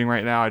changing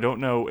right now. I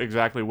don't know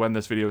exactly when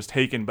this video was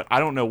taken, but I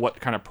don't know what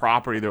kind of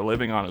property they're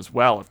living on as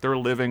well. If they're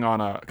living on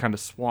a kind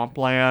of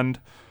swampland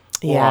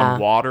or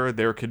on water,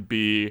 there could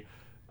be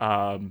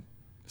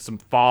some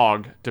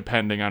fog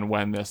depending on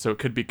when this. So it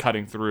could be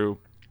cutting through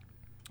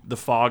the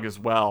fog as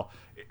well.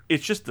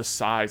 It's just the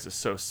size is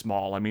so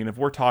small. I mean, if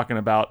we're talking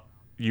about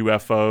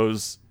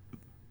UFOs,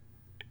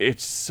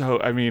 it's so...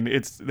 I mean,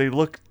 they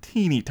look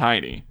teeny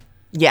tiny.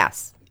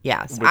 Yes.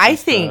 I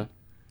think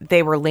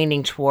they were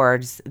leaning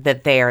towards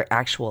that they are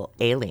actual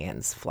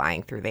aliens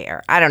flying through the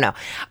air. I don't know.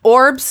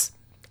 Orbs,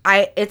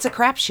 it's a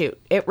crapshoot.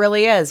 It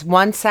really is.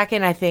 1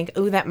 second, I think,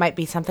 ooh, that might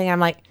be something.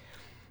 I'm like,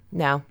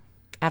 no.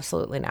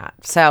 Absolutely not.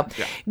 So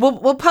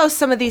we'll post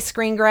some of these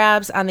screen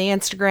grabs on the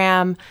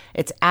Instagram.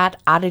 It's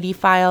at Oddity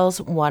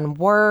Files, one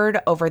word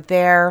over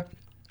there.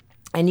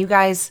 And you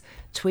guys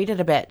tweet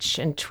at a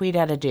bitch and tweet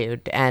at a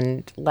dude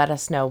and let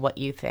us know what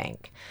you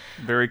think.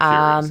 Very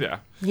curious,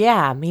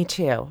 Yeah, me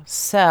too.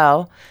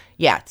 So,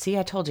 see,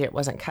 I told you it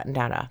wasn't cutting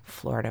down a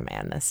Florida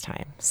man this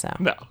time. So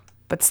no.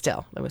 But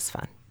still, it was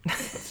fun.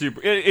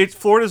 Super.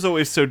 Florida's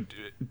always so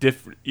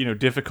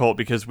difficult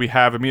because we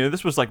have... I mean, if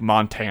this was like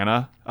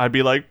Montana, I'd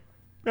be like,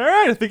 all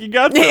right, I think you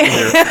got something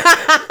here.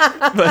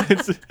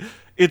 But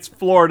it's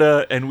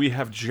Florida, and we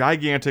have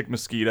gigantic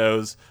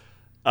mosquitoes.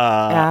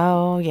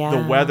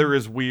 The weather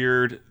is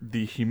weird.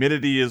 The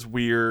humidity is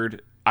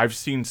weird. I've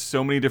seen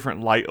so many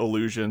different light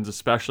illusions,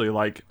 especially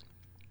like,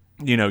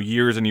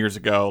 years and years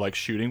ago, like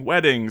shooting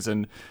weddings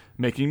and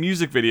making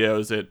music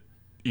videos at,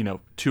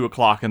 2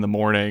 o'clock in the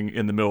morning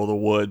in the middle of the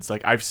woods.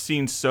 Like, I've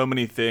seen so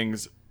many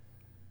things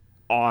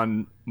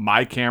on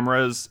my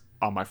cameras,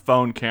 on my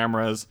phone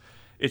cameras.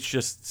 It's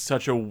just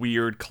such a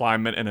weird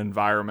climate and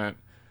environment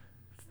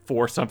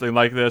for something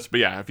like this. But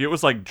yeah, if it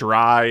was like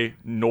dry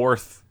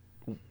northwest.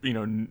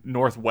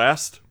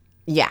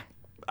 Yeah.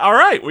 All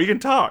right, we can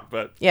talk.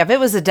 But yeah, if it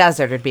was a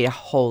desert, it'd be a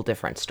whole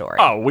different story.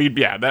 Oh,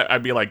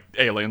 I'd be like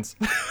aliens.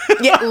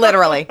 Yeah,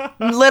 literally.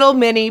 Little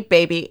mini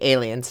baby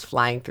aliens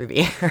flying through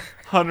the air.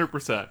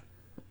 100%.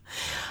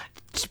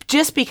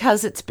 Just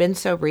because it's been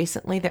so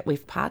recently that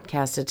we've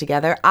podcasted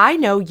together, I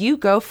know you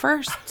go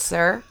first,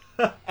 sir.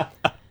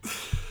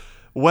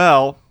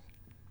 Well,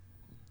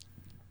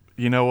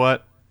 you know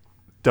what?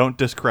 Don't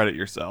discredit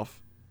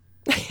yourself.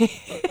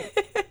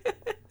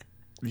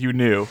 You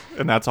knew,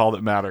 and that's all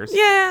that matters.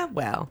 Yeah,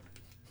 well.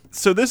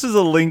 So this is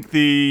a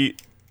lengthy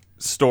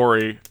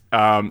story, so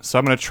I'm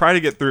going to try to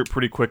get through it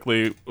pretty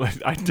quickly.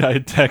 I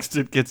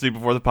texted Kitsy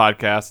before the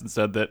podcast and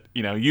said that,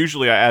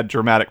 usually I add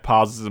dramatic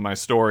pauses in my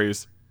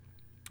stories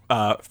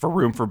for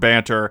room for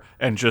banter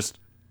and just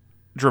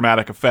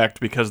dramatic effect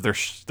because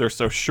they're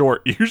so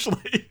short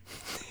usually.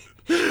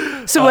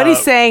 So what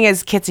he's saying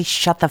is, Kitsy,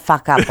 shut the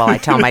fuck up while I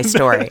tell my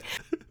story.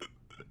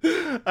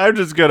 I'm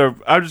just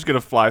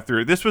gonna fly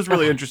through. This was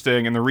really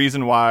interesting, and the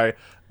reason why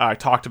I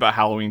talked about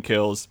Halloween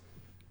Kills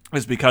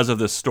is because of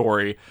this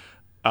story.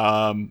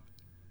 I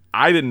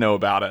didn't know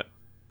about it.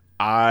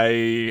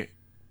 I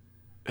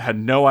had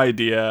no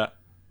idea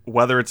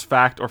whether it's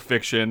fact or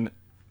fiction.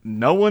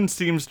 No one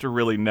seems to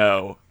really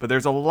know, but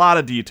there's a lot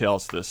of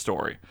details to this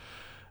story.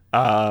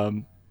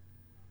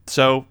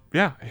 So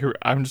yeah, here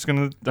I'm just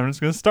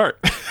gonna start.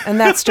 And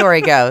that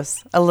story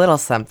goes a little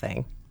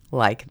something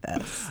like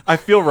this. I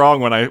feel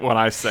wrong when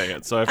I say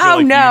it, so I feel Oh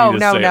like no, you need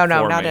to say it for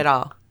not me. at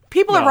all.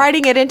 People are No.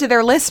 writing it into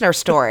their listener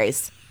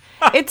stories.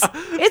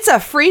 It's a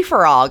free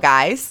for all,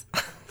 guys.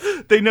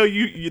 They know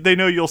they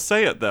know you'll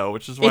say it though,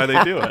 which is why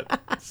they do it.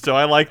 So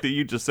I like that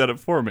you just said it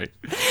for me.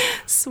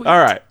 Sweet. All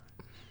right.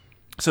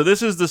 So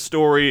this is the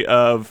story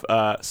of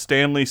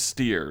Stanley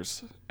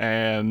Steers,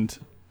 and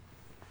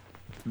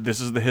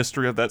this is the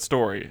history of that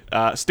story.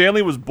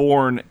 Stanley was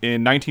born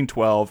in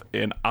 1912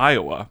 in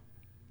Iowa,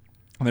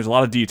 and there's a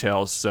lot of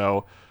details.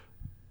 So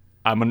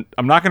I'm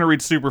not going to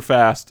read super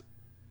fast.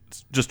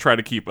 Just try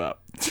to keep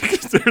up.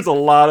 There's a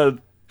lot of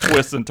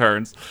twists and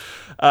turns.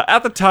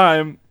 At the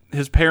time,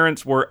 his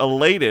parents were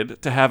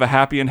elated to have a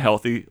happy and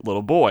healthy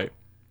little boy.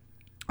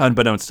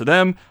 Unbeknownst to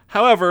them,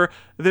 however,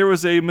 there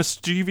was a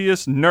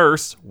mischievous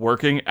nurse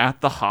working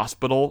at the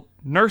hospital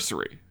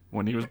nursery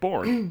when he was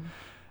born.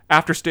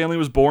 After Stanley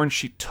was born,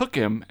 she took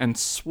him and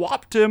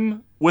swapped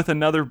him with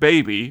another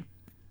baby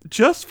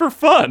just for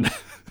fun.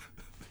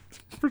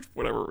 For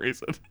whatever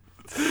reason.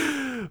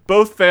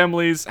 Both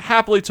families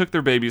happily took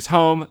their babies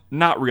home,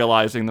 not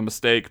realizing the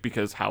mistake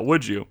because how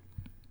would you?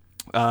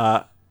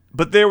 But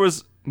there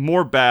was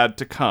more bad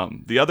to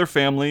come. The other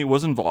family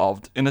was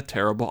involved in a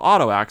terrible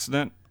auto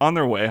accident on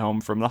their way home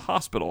from the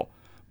hospital.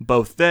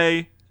 Both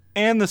they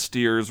and the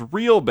Steers'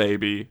 real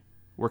baby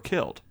were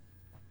killed.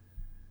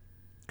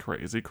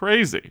 Crazy,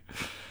 crazy.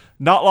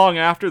 Not long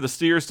after, the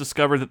Steers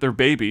discovered that their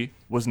baby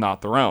was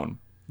not their own.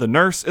 The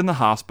nurse in the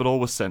hospital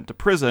was sent to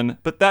prison,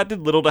 but that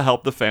did little to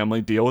help the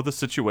family deal with the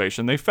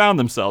situation they found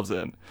themselves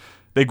in.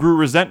 They grew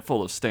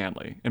resentful of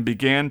Stanley and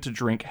began to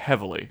drink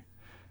heavily.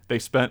 They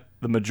spent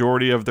the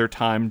majority of their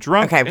time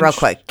drunk. Okay, real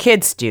quick.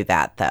 Kids do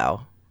that,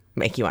 though.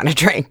 Make you want to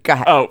drink. Go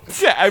ahead. Oh,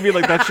 yeah, I mean,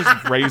 like, that's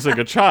just raising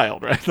a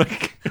child, right?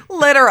 Like,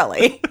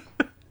 Literally.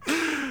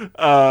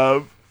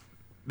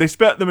 they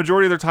spent the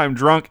majority of their time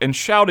drunk and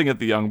shouting at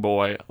the young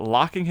boy,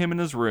 locking him in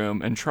his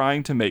room and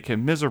trying to make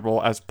him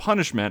miserable as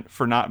punishment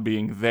for not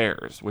being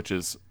theirs, which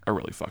is a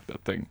really fucked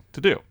up thing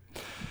to do.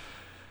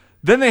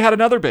 Then they had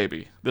another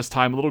baby, this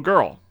time a little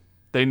girl.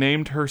 They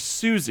named her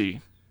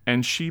Susie,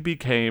 and she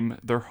became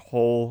their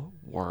whole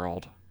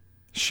world.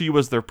 She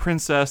was their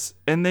princess,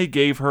 and they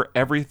gave her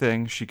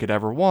everything she could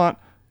ever want,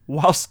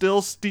 while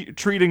still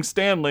treating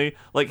Stanley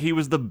like he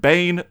was the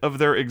bane of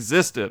their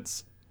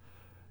existence.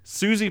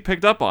 Susie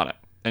picked up on it,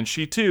 and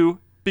she too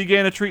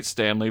began to treat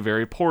Stanley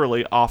very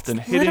poorly, often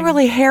hitting...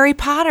 Literally Harry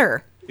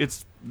Potter.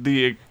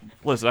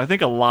 Listen, I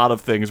think a lot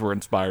of things were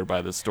inspired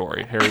by this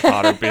story. Harry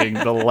Potter being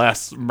the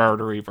less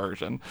murdery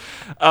version.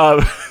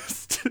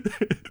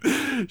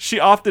 She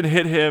often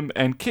hit him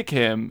and kick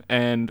him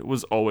and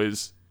was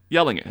always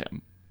yelling at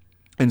him.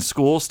 In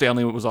school,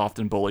 Stanley was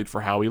often bullied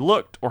for how he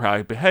looked or how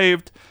he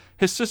behaved.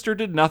 His sister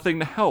did nothing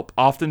to help,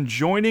 often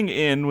joining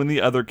in when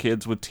the other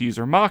kids would tease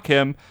or mock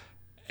him.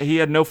 He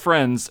had no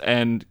friends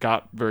and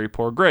got very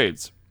poor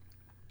grades.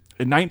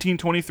 In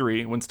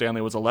 1923, when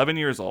Stanley was 11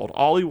 years old,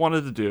 all he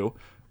wanted to do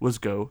was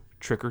go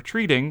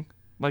trick-or-treating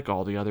like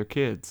all the other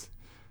kids.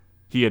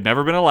 He had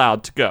never been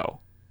allowed to go,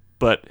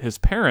 but his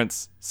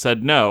parents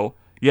said no,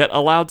 yet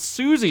allowed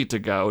Susie to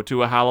go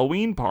to a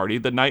Halloween party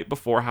the night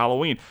before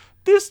Halloween.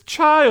 This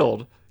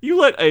child, you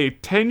let a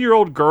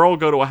 10-year-old girl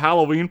go to a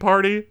Halloween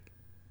party?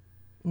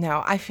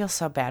 No, I feel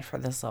so bad for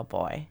this little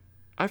boy.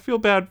 I feel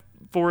bad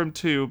for him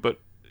too, but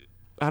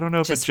I don't know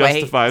if Just it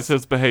justifies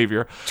his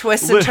behavior.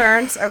 Twists and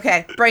turns?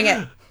 Okay, bring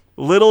it.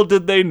 Little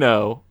did they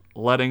know,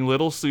 letting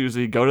little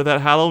Susie go to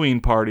that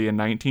Halloween party in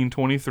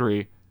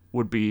 1923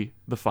 would be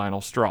the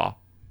final straw.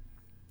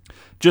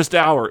 Just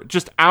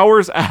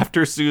hours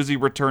after Susie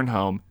returned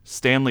home,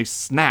 Stanley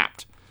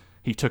snapped.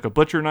 He took a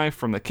butcher knife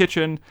from the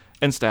kitchen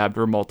and stabbed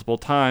her multiple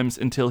times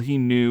until he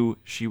knew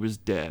she was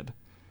dead.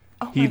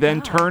 He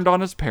then turned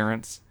on his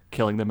parents,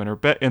 killing them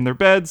in their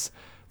beds.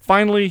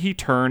 Finally, he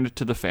turned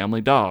to the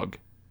family dog,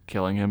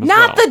 killing him as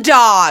well. Not the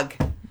dog!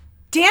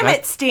 Damn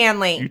it,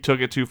 Stanley. You took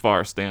it too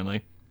far,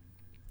 Stanley.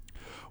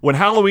 When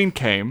Halloween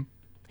came,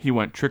 he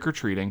went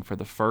trick-or-treating for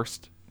the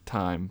first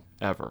time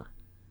ever.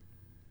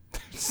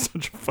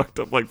 Such a fucked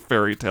up, like,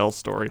 fairy tale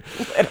story.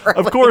 Literally.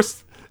 Of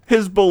course,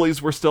 his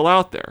bullies were still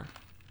out there,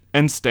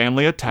 and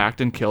Stanley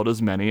attacked and killed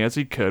as many as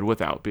he could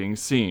without being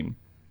seen.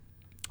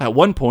 At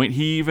one point,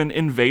 he even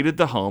invaded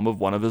the home of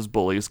one of his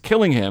bullies,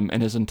 killing him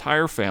and his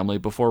entire family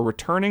before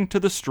returning to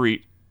the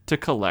street to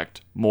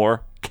collect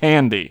more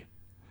candy.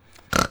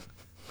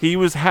 He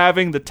was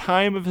having the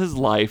time of his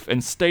life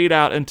and stayed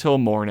out until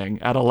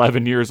morning at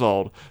 11 years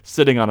old,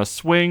 sitting on a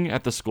swing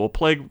at the school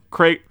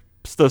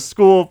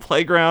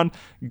playground,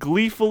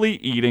 gleefully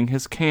eating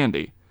his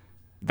candy.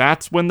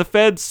 That's when the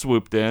feds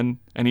swooped in,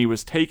 and he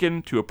was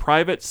taken to a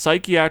private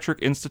psychiatric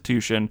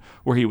institution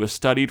where he was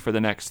studied for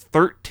the next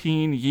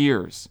 13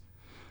 years.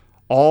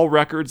 All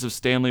records of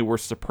Stanley were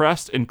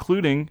suppressed,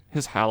 including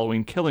his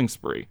Halloween killing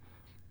spree.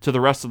 To the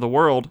rest of the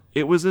world,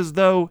 it was as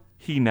though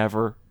he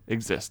never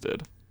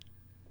existed.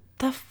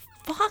 The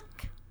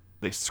fuck?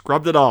 They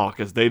scrubbed it all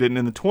because they didn't,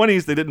 in the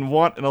 20s, they didn't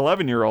want an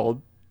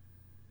 11-year-old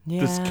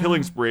this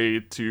killing spree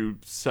to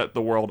set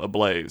the world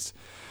ablaze.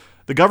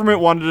 The government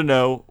wanted to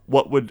know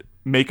what would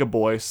make a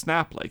boy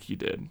snap like he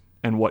did,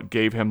 and what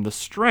gave him the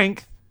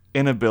strength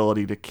and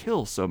ability to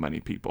kill so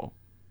many people.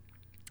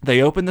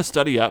 They opened the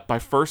study up by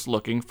first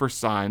looking for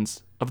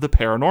signs of the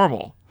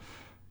paranormal.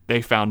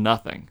 They found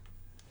nothing.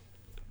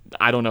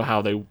 I don't know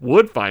how they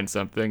would find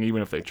something,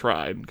 even if they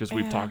tried, because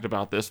we've talked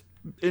about this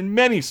in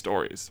many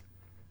stories.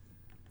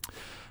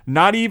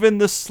 Not even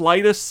the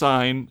slightest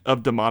sign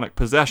of demonic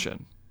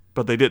possession.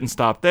 But they didn't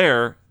stop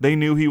there. They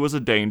knew he was a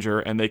danger,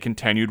 and they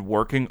continued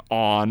working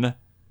on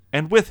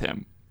and with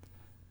him.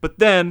 But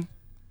then,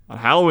 on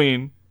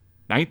Halloween,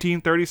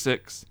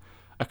 1936,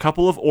 a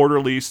couple of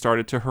orderlies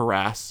started to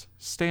harass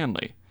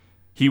Stanley.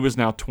 He was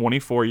now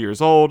 24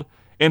 years old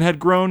and had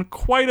grown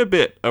quite a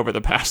bit over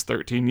the past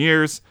 13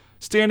 years,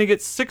 standing at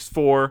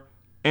 6'4"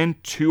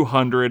 and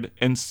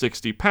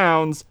 260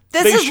 pounds.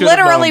 This They is should have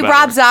known literally better.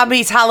 Rob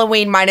Zombie's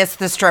Halloween minus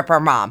the stripper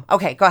mom.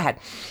 Okay, go ahead.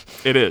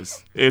 It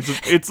is.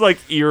 It's like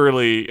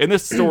eerily, and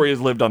this story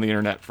has lived on the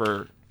internet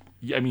for,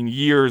 I mean,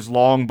 years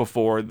long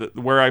before.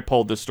 Where I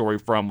pulled this story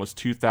from was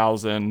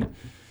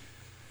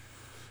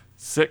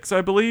 2006,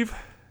 I believe,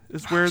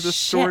 is where this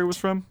story was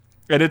from.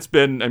 And it's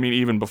been, I mean,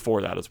 even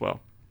before that as well.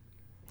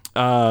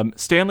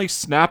 Stanley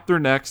snapped their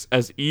necks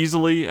as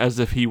easily as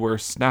if he were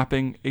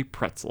snapping a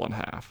pretzel in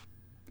half.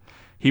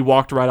 He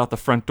walked right out the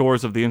front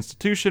doors of the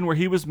institution where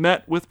he was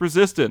met with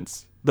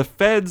resistance. The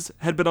feds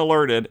had been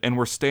alerted and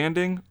were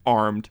standing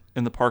armed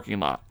in the parking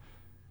lot.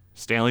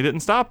 Stanley didn't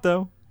stop,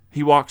 though.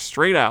 He walked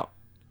straight out,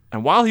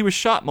 and while he was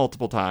shot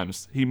multiple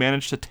times, he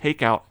managed to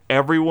take out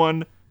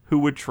everyone who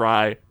would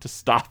try to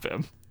stop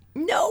him.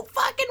 No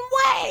fucking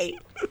way.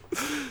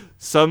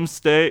 Some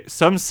say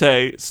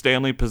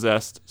Stanley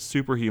possessed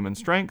superhuman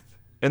strength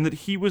and that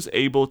he was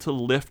able to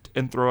lift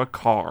and throw a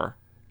car,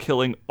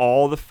 killing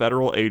all the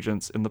federal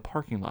agents in the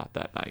parking lot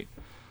that night.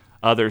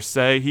 Others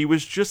say he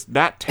was just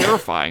that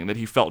terrifying that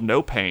he felt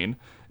no pain,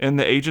 and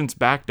the agents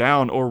backed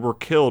down or were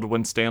killed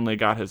when Stanley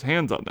got his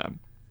hands on them.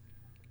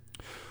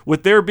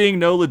 With there being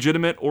no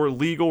legitimate or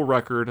legal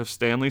record of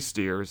Stanley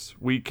Steers,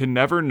 we can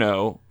never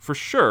know for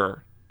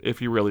sure if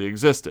he really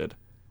existed.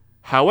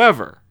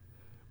 However,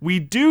 we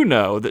do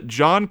know that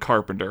John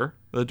Carpenter,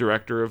 the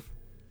director of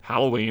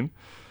Halloween,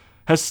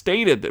 has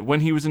stated that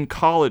when he was in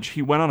college,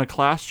 he went on a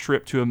class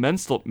trip to a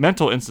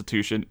mental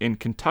institution in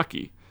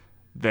Kentucky.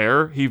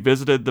 There, he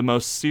visited the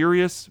most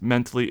serious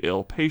mentally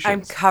ill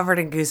patients. I'm covered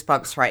in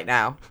goosebumps right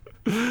now.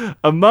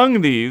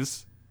 Among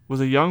these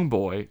was a young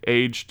boy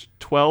aged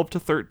 12 to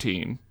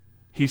 13.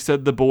 He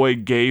said the boy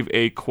gave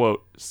a,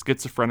 quote,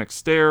 schizophrenic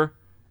stare,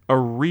 a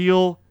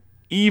real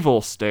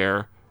evil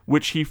stare,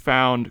 which he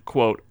found,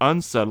 quote,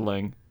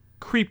 unsettling,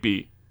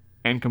 creepy,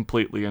 and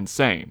completely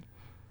insane.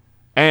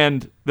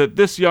 And that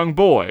this young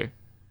boy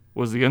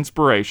was the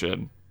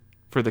inspiration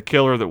for the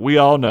killer that we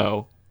all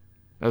know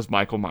as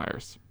Michael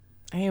Myers.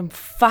 I am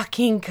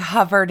fucking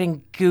covered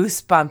in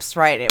goosebumps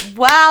right now.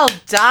 Well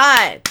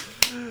done.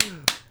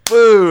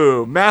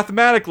 Boo!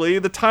 Mathematically,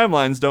 the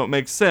timelines don't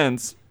make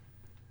sense,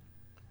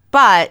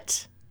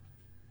 But,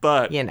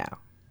 but you know.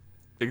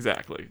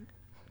 exactly.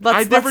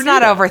 Let's knew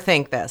not that.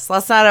 overthink this.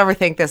 Let's not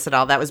overthink this at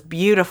all. That was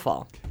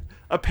beautiful.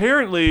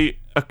 Apparently,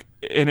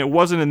 and it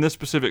wasn't in this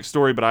specific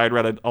story, but I had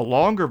read a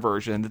longer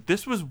version, that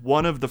this was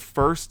one of the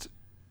first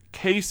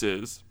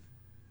cases,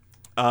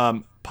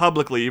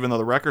 publicly, even though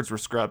the records were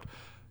scrubbed,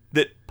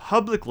 that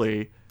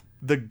publicly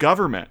the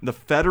government, the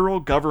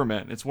federal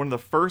government, it's one of the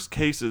first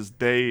cases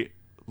they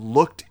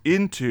looked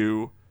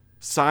into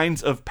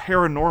signs of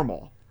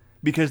paranormal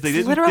because they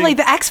didn't Literally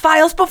the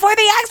X-Files before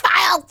the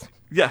X-Files.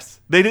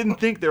 Yes. They didn't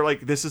think, they're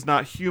like, this is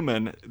not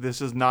human.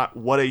 This is not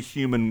what a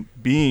human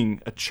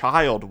being, a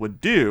child, would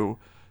do.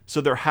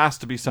 So there has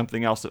to be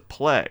something else at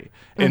play.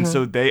 And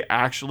so they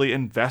actually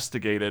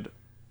investigated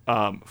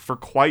for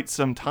quite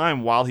some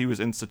time while he was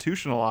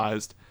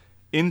institutionalized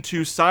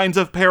into signs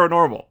of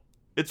paranormal.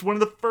 It's one of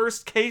the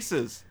first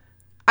cases.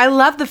 I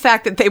love the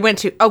fact that they went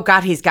to, oh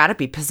God, he's got to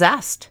be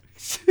possessed.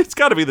 It's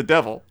got to be the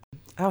devil.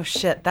 Oh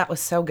shit, that was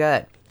so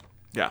good.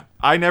 Yeah.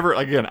 I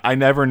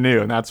never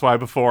knew. And that's why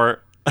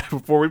before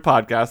before we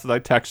podcasted, I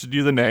texted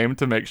you the name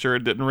to make sure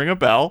it didn't ring a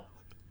bell.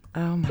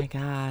 Oh my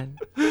God.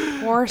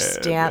 Poor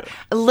Stan.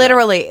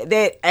 Literally,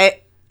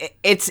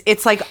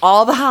 it's like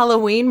all the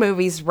Halloween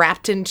movies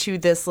wrapped into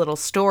this little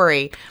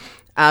story,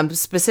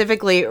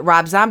 specifically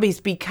Rob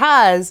Zombies,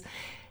 because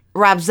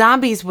Rob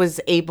Zombies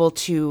was able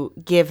to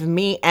give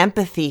me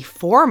empathy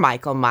for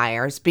Michael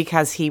Myers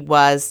because he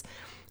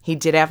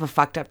did have a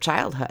fucked up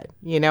childhood.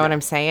 You know what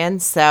I'm saying?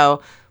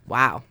 So,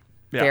 wow.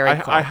 Yeah,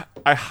 Very cool.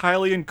 I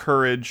highly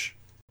encourage,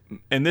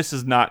 and this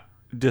is not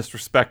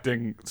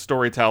disrespecting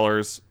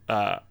storytellers,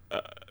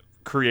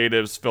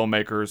 creatives,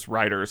 filmmakers,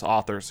 writers,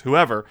 authors,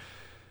 whoever.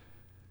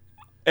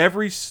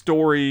 Every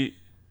story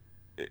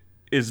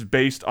is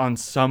based on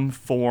some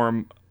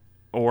form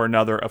or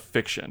another of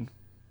fiction,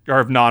 or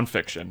of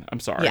nonfiction. I'm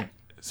sorry. Yeah.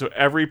 So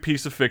every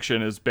piece of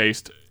fiction is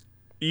based,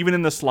 even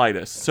in the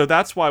slightest. So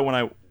that's why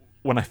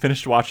when I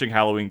finished watching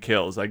Halloween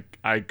Kills, I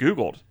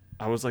Googled.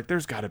 I was like,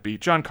 there's got to be.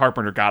 John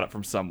Carpenter got it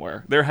from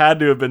somewhere. There had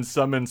to have been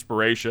some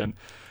inspiration.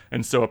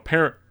 And so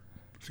apparently,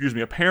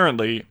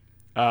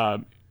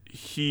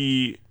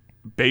 he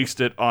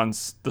based it on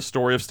the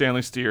story of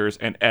Stanley Steers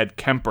and Ed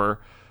Kemper,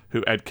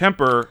 who Ed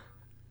Kemper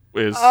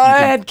is.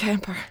 Ed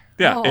Kemper.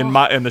 Yeah, Oh.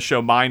 in the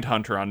show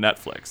Mindhunter on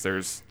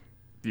Netflix.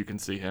 You can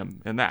see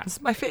him in that. It's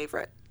my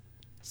favorite.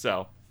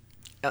 So.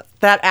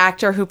 That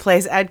actor who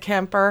plays Ed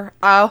Kemper,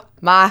 oh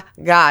my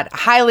God.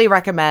 Highly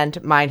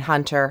recommend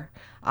Mindhunter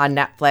on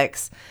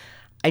Netflix.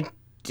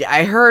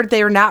 I heard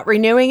they're not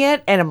renewing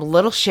it, and I'm a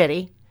little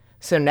shitty.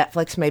 So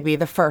Netflix may be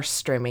the first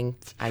streaming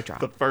I drop.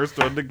 The first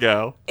one to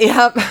go.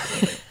 Yep.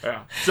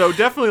 Yeah. So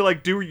definitely, like,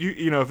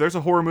 if there's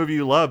a horror movie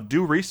you love,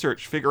 do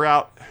research, figure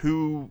out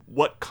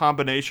what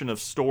combination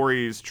of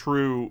stories,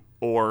 true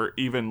or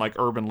even like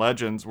urban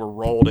legends, were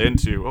rolled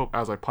into. Oh,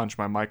 as I punch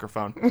my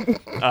microphone.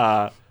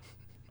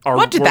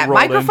 What did that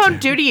microphone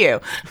do to you?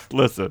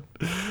 Listen,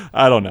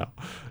 I don't know.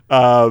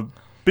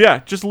 But yeah,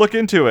 just look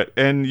into it,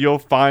 and you'll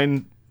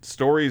find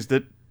stories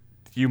that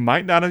you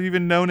might not have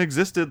even known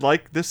existed,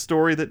 like this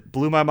story that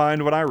blew my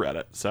mind when I read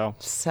it. So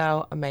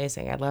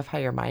amazing. I love how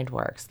your mind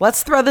works.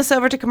 Let's throw this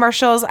over to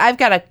commercials. I've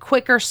got a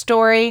quicker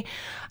story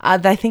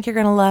that I think you're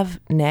going to love,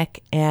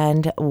 Nick,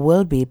 and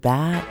we'll be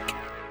back.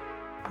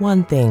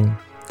 One thing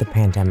the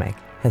pandemic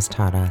has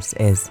taught us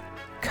is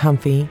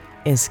comfy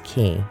is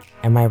key.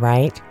 Am I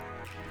right?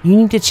 You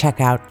need to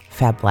check out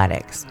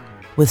Fabletics.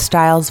 With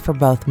styles for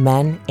both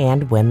men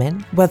and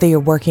women, whether you're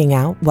working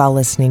out while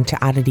listening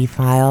to Oddity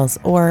Files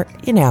or,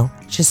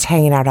 just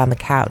hanging out on the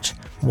couch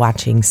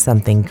watching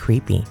something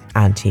creepy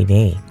on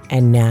TV.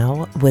 And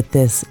now with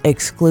this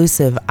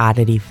exclusive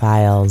Oddity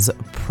Files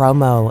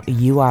promo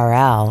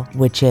URL,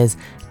 which is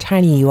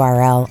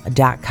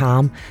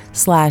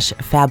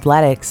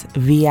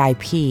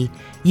tinyurl.com/FableticsVIP,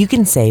 you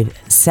can save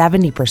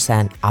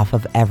 70% off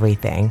of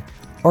everything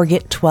or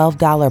get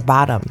 $12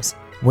 bottoms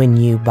when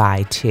you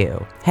buy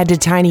two. Head to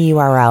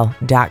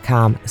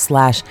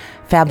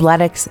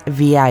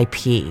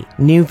tinyurl.com/FableticsVIP.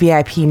 New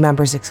VIP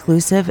members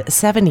exclusive,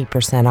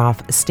 70%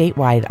 off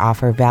statewide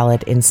offer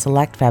valid in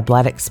select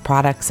Fabletics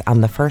products on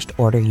the first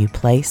order you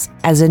place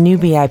as a new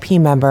VIP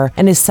member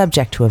and is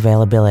subject to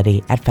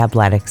availability at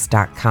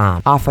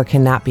Fabletics.com. Offer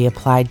cannot be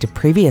applied to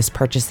previous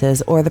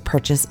purchases or the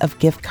purchase of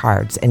gift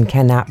cards and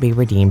cannot be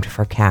redeemed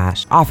for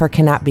cash. Offer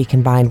cannot be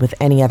combined with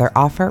any other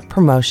offer,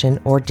 promotion,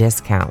 or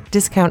discount.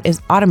 Discount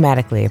is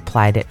automatically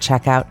applied at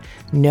checkout.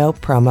 No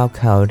promo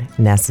code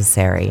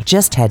necessary.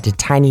 Just head to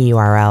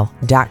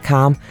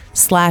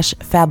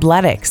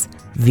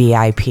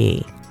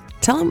tinyurl.com/FableticsVIP.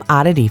 Tell them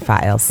Oddity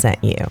Files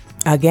sent you.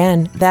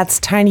 Again, that's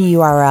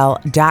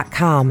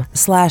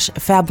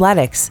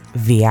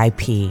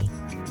tinyurl.com/FableticsVIP.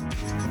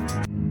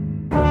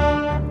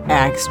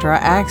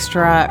 Extra,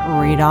 extra,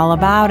 read all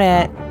about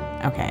it.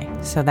 Okay,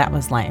 so that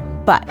was lame.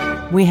 But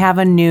we have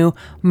a new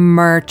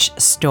merch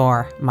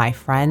store, my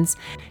friends.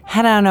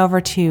 Head on over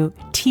to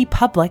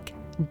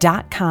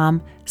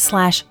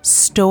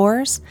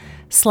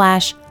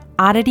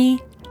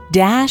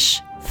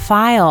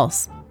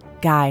tpublic.com/stores/oddity-files.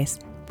 Guys,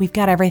 we've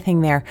got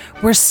everything there.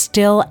 We're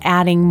still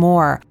adding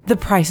more. The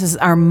prices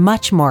are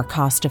much more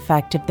cost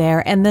effective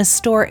there, and the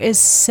store is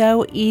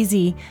so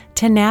easy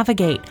to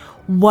navigate.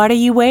 What are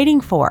you waiting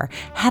for?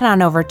 Head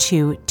on over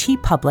to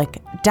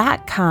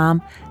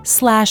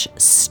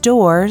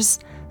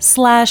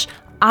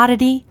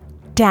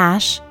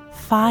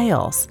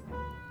tpublic.com/stores/oddity-files.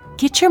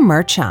 Get your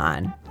merch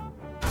on.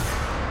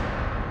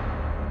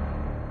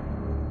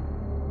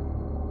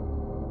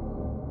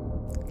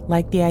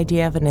 Like the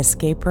idea of an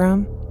escape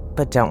room,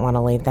 but don't want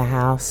to leave the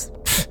house?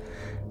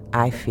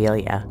 I feel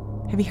ya.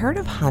 Have you heard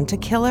of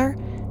Hunt-A-Killer?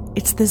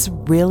 It's this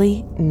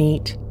really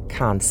neat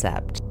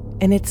concept,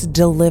 and it's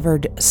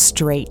delivered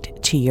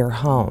straight to your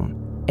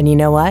home. And you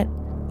know what?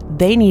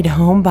 They need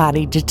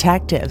homebody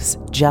detectives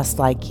just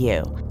like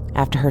you.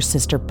 After her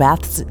sister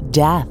Beth's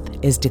death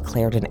is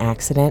declared an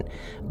accident,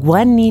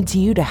 Gwen needs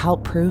you to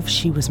help prove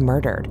she was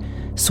murdered,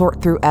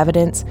 sort through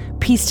evidence,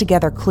 piece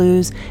together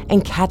clues,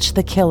 and catch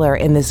the killer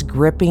in this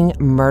gripping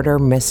murder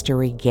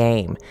mystery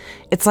game.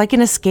 It's like an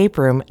escape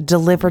room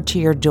delivered to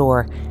your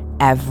door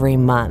every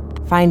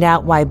month. Find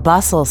out why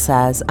Bustle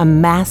says a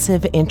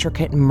massive,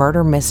 intricate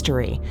murder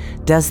mystery.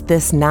 Does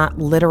this not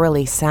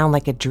literally sound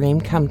like a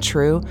dream come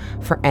true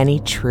for any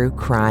true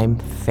crime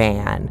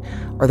fan?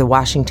 Or the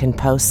Washington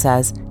Post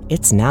says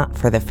it's not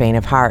for the faint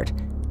of heart.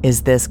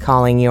 Is this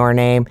calling your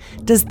name?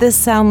 Does this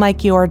sound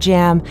like your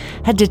jam?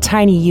 Head to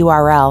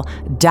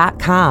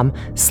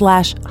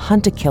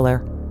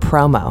tinyurl.com/huntakiller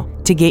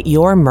promo to get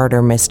your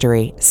murder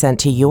mystery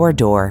sent to your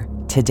door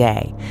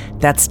today.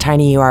 That's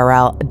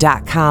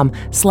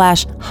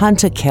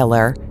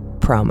tinyurl.com/huntakiller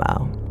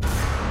promo.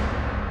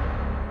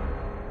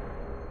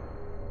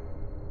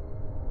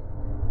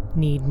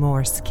 Need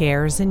more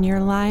scares in your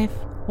life?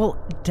 Well,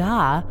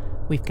 duh.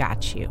 We've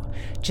got you.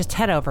 Just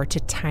head over to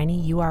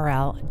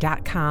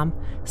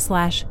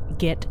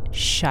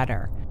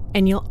tinyurl.com/getshudder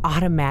and you'll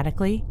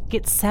automatically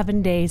get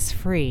 7 days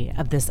free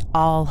of this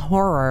all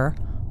horror,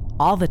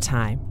 all the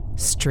time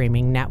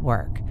streaming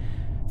network.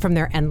 From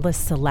their endless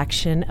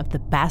selection of the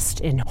best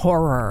in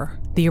horror,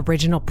 the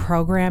original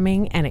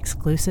programming and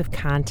exclusive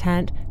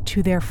content,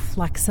 to their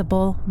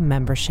flexible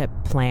membership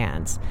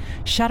plans,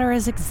 Shudder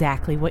is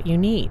exactly what you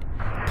need.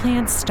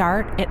 Plans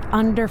start at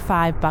under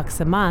 $5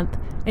 a month,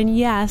 and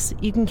yes,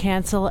 you can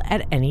cancel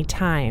at any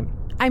time.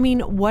 I mean,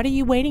 what are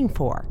you waiting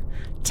for?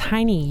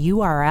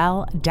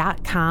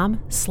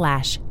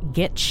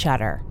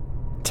 tinyurl.com/getshudder.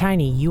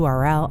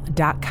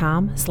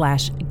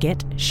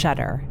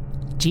 tinyurl.com/getshudder.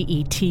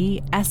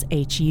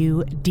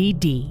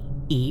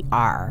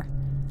 GETSHUDDER.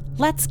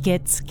 Let's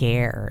get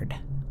scared.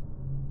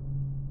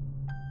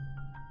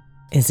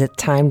 Is it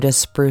time to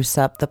spruce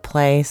up the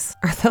place?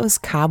 Are those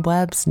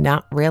cobwebs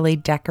not really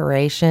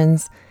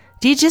decorations?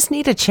 Do you just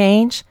need a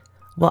change?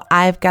 Well,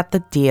 I've got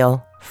the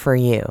deal for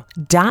you.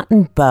 Dot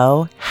 &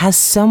 Bow has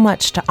so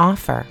much to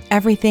offer.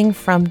 Everything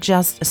from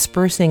just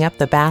sprucing up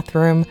the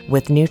bathroom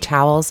with new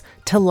towels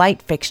to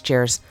light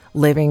fixtures,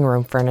 living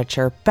room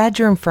furniture,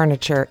 bedroom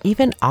furniture,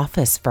 even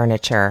office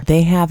furniture.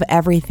 They have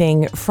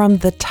everything from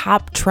the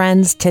top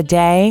trends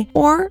today,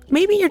 or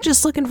maybe you're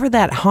just looking for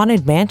that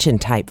haunted mansion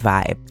type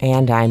vibe.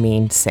 And I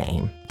mean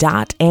same.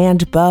 Dot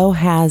 & Bow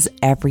has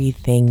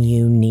everything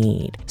you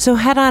need. So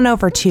head on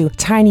over to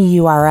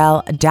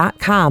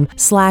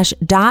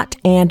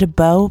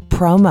tinyurl.com/dot&bow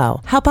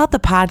promo. Help out the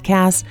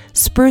podcast,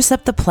 spruce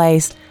up the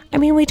place. I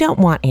mean, we don't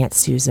want Aunt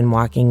Susan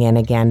walking in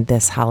again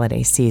this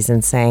holiday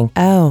season saying,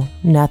 oh,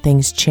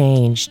 nothing's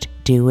changed,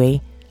 do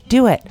we?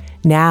 Do it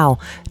now.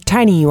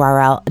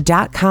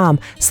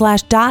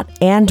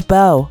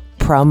 tinyurl.com/dot&bow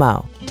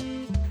promo.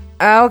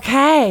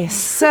 Okay,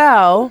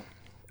 so...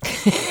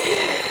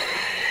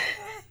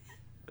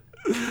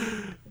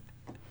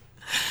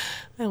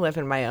 I live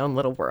in my own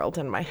little world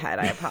in my head.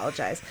 I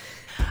apologize.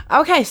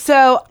 Okay,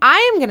 so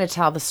I am going to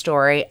tell the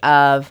story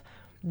of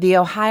the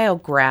Ohio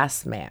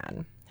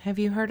Grassman. Have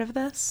you heard of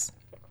this?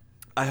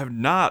 I have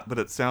not, but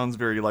it sounds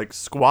very like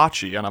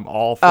squatchy, and I'm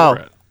all for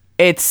it.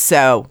 It's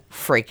so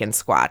freaking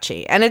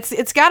squatchy. And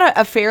it's got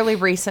a fairly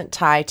recent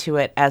tie to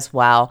it as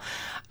well.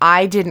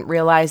 I didn't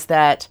realize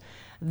that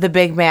the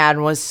big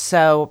man was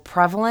so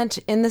prevalent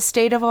in the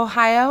state of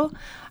Ohio.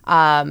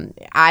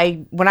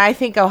 When I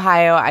think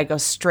Ohio, I go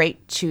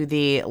straight to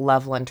the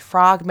Loveland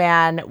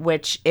Frogman,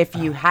 which, if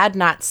you had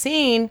not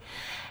seen,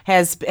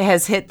 has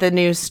hit the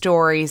news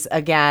stories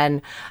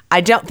again.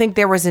 I don't think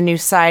there was a new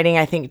sighting.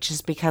 I think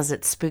just because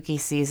it's spooky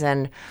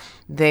season,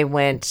 they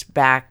went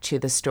back to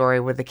the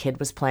story where the kid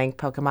was playing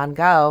Pokemon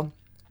Go.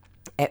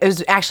 It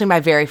was actually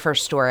my very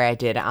first story I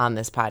did on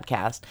this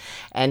podcast,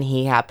 and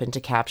he happened to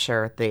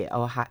capture the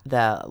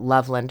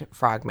Loveland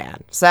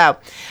Frogman. So,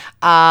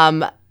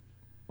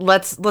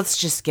 let's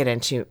just get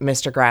into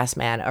Mr.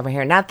 Grassman over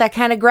here. Not that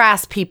kind of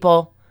grass,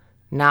 people.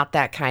 Not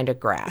that kind of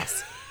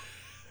grass.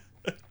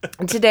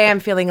 And today I'm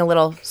feeling a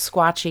little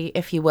squatchy,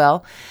 if you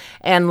will.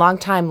 And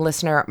longtime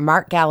listener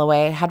Mark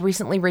Galloway had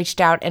recently reached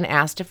out and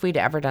asked if we'd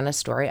ever done a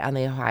story on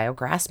the Ohio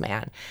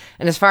Grassman.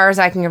 And as far as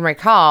I can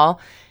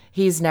recall,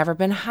 he's never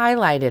been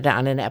highlighted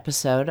on an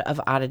episode of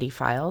Oddity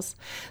Files.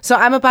 So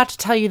I'm about to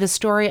tell you the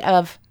story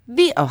of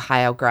the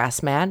Ohio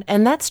Grassman,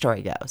 and that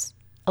story goes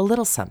a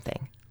little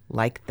something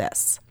like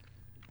this.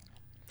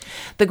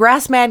 The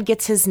Grassman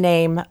gets his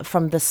name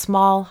from the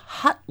small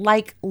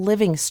hut-like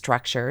living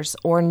structures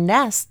or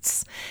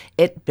nests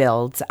it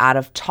builds out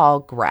of tall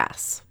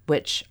grass,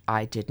 which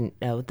I didn't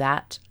know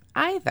that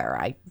either.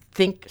 I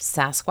think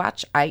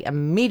Sasquatch. I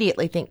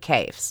immediately think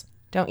caves.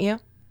 Don't you?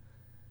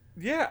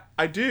 Yeah,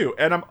 I do.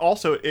 And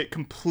it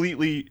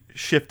completely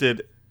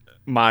shifted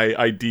my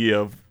idea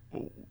of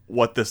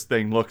what this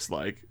thing looks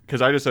like,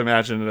 because I just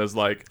imagine it as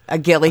like a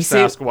ghillie suit.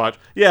 Sasquatch.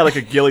 Yeah, like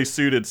a ghillie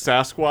suited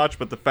Sasquatch.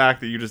 But the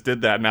fact that you just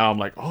did that, now I'm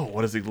like, oh,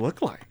 what does he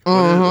look like?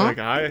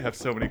 I have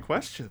so many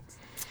questions.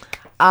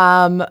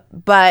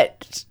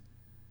 But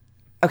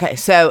okay,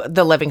 so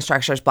the living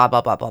structures, blah blah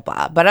blah blah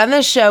blah. But on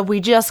this show, we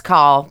just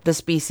call the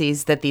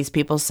species that these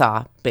people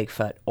saw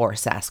Bigfoot or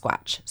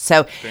Sasquatch.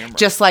 So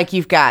just like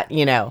you've got,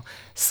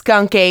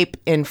 skunk ape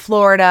in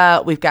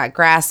Florida, we've got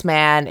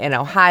Grassman in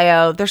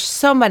Ohio. There's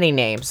so many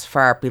names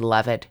for our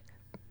beloved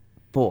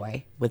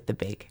boy with the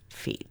big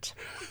feet.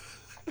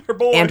 Or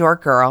boy. And or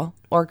girl.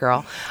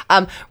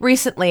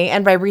 Recently,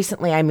 and by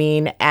recently I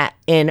mean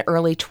in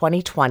early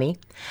 2020,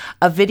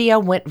 a video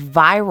went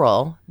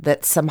viral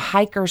that some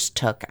hikers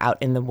took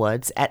out in the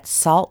woods at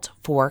Salt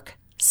Fork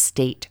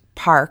State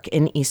Park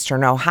in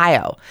eastern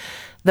Ohio.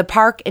 The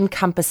park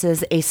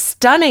encompasses a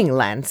stunning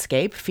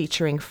landscape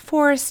featuring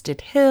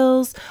forested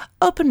hills,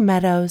 open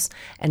meadows,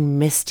 and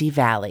misty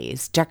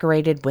valleys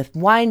decorated with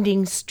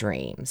winding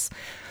streams.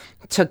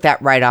 Took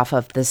that right off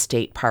of the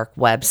state park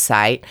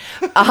website.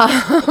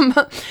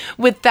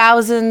 With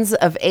thousands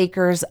of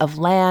acres of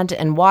land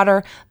and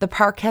water, the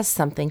park has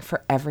something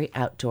for every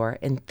outdoor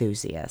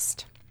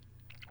enthusiast.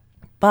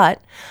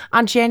 But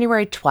on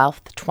January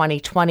 12th,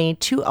 2020,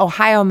 two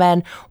Ohio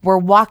men were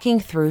walking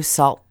through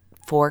Salt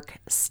Fork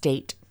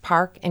State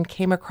Park and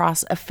came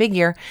across a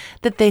figure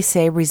that they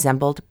say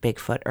resembled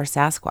Bigfoot or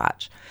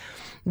Sasquatch.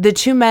 The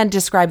two men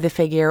described the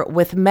figure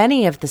with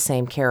many of the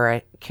same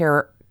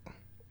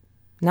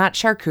not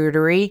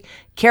charcuterie,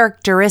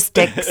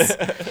 characteristics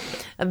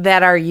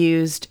that are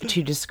used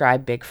to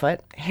describe Bigfoot.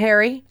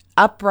 Hairy,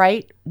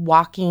 upright,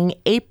 walking,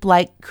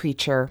 ape-like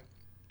creature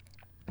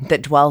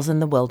that dwells in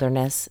the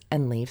wilderness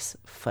and leaves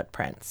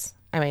footprints.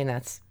 I mean,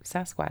 that's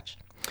Sasquatch.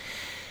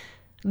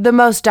 The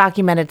most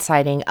documented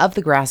sighting of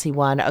the grassy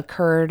one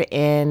occurred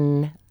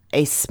in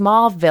a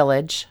small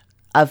village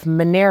of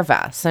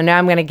Minerva. So now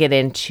I'm going to get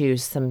into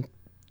some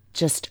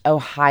just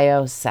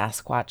Ohio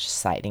Sasquatch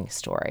sighting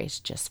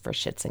stories just for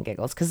shits and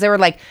giggles, because there were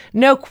like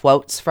no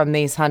quotes from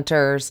these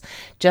hunters,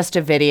 just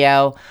a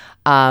video,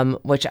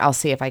 which I'll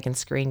see if I can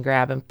screen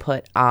grab and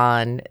put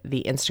on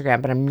the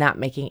Instagram, but I'm not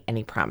making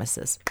any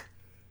promises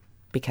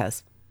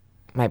because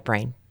my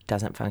brain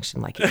doesn't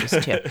function like it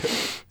used to.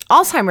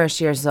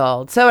 Alzheimer's years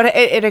old. So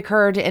it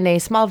occurred in a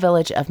small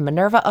village of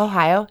Minerva,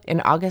 Ohio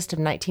in August of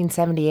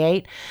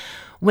 1978.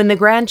 When the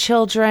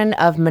grandchildren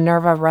of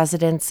Minerva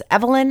residents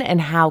Evelyn and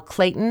Hal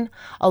Clayton,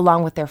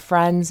 along with their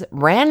friends,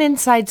 ran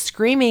inside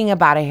screaming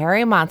about a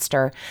hairy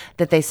monster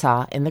that they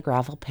saw in the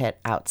gravel pit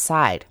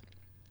outside.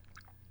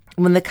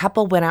 When the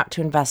couple went out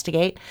to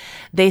investigate,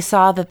 they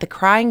saw what the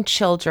crying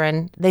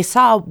children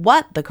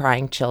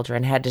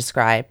had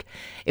described.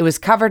 It was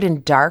covered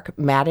in dark,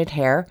 matted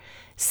hair,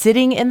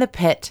 sitting in the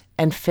pit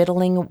and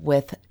fiddling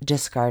with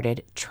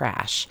discarded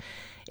trash.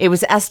 It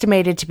was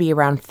estimated to be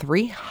around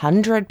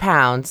 300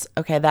 pounds.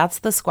 Okay, that's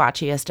the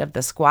squatchiest of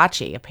the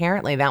squatchy.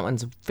 Apparently, that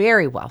one's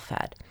very well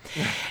fed.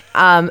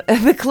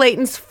 The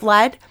Claytons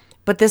fled,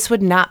 but this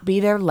would not be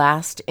their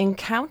last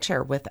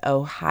encounter with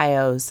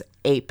Ohio's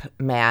ape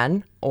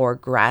man or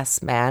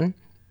grass man.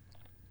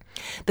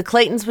 The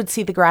Claytons would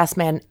see the grass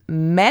man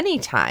many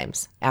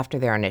times after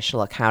their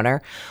initial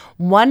encounter.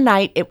 One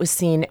night, it was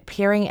seen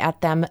peering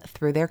at them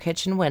through their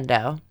kitchen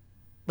window.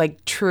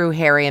 Like true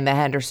Harry and the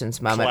Hendersons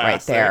moment.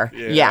 Classic, right there.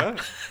 Yeah.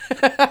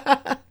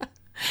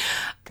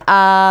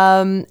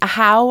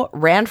 Howe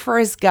ran for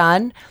his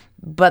gun,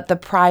 but the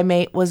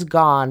primate was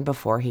gone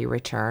before he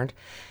returned.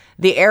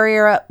 The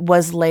area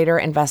was later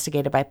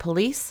investigated by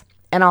police,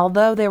 and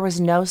although there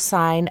was no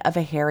sign of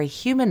a hairy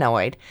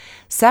humanoid,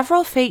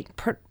 several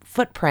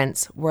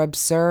footprints were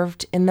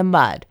observed in the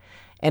mud,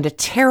 and a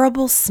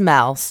terrible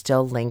smell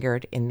still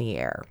lingered in the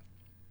air.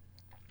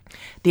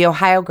 The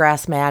Ohio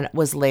Grassman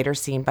was later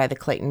seen by the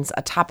Claytons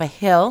atop a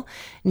hill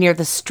near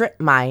the strip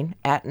mine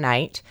at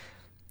night.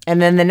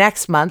 And then the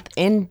next month,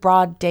 in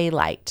broad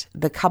daylight,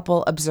 the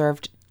couple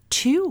observed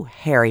two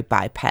hairy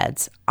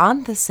bipeds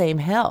on the same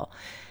hill.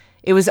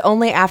 It was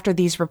only after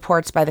these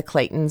reports by the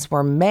Claytons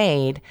were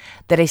made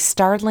that a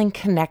startling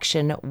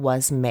connection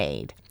was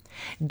made.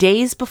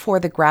 Days before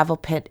the gravel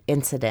pit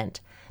incident,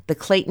 the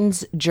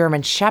Claytons'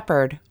 German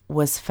Shepherd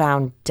was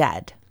found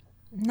dead.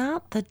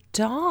 Not the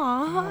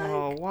dog.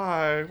 Oh,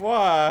 why?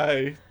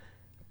 Why?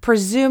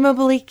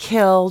 Presumably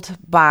killed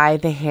by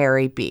the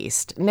hairy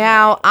beast.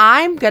 Now,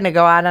 I'm going to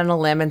go out on a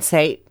limb and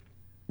say,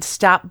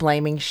 stop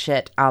blaming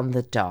shit on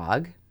the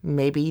dog.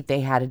 Maybe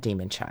they had a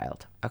demon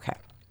child. Okay.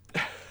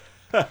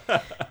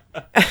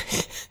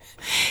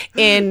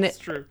 It's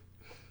true.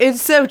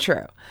 It's so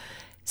true.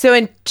 So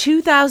in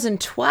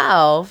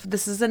 2012,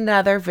 this is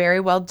another very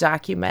well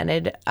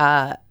documented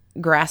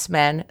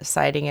Grassman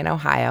sighting in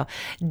Ohio.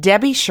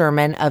 Debbie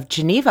Sherman of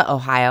Geneva,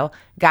 Ohio,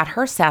 got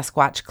her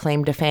Sasquatch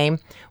claim to fame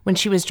when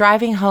she was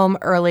driving home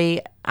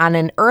on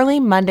an early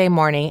Monday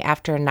morning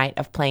after a night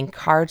of playing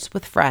cards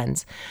with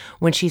friends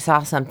when she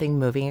saw something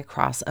moving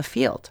across a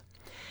field.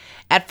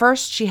 At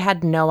first, she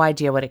had no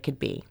idea what it could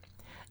be.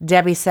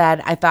 Debbie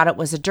said, "I thought it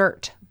was a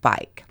dirt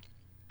bike.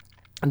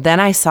 Then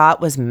I saw it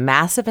was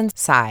massive in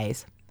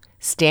size,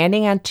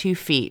 standing on 2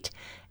 feet,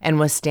 and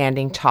was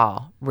standing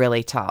tall,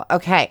 really tall."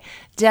 Okay,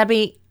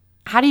 Debbie,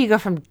 how do you go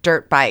from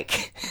dirt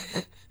bike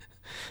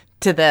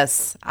to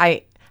this?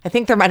 I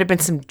think there might have been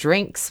some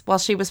drinks while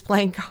she was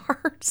playing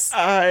cards.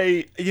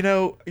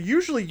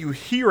 Usually you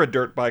hear a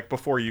dirt bike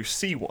before you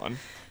see one.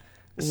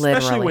 Especially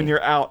Literally. when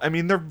you're out. I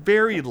mean, they're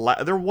very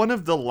they're one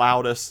of the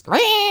loudest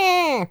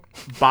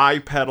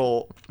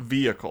bipedal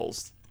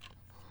vehicles.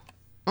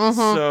 Mm-hmm.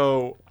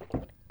 So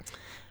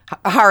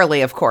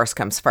Harley, of course,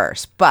 comes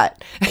first,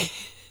 but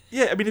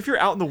Yeah, I mean, if you're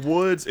out in the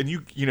woods and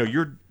you're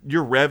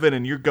revving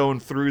and you're going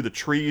through the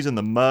trees and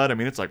the mud, I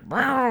mean, it's like,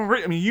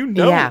 I mean,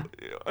 Yeah.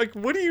 like,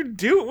 what do you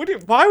do?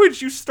 Why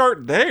would you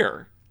start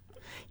there?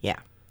 Yeah,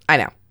 I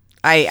know.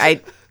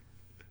 I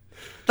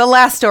the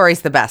last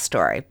story's the best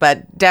story,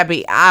 but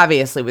Debbie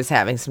obviously was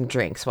having some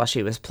drinks while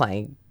she was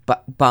playing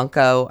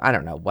bunco. I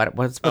don't know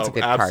what's a good card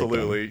game.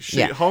 Absolutely.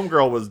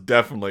 Homegirl was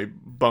definitely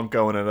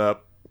buncoing it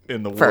up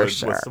in the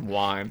woods with some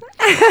wine.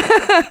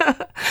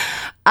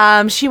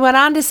 She went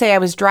on to say, I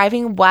was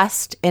driving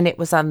west and it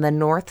was on the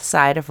north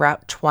side of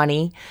Route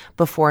 20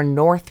 before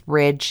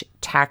Northridge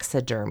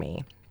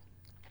Taxidermy.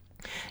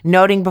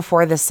 Noting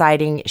before the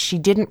sighting, she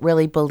didn't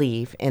really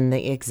believe in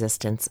the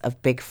existence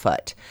of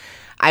Bigfoot.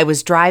 I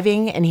was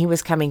driving and he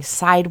was coming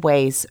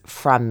sideways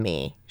from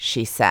me,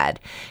 she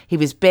said. He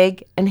was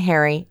big and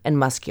hairy and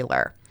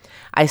muscular.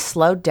 I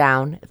slowed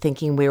down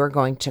thinking we were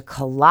going to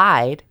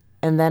collide,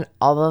 and then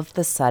all of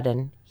a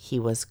sudden he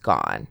was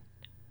gone.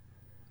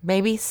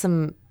 Maybe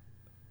some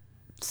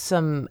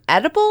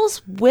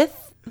edibles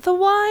with the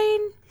wine?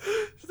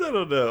 I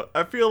don't know.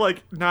 I feel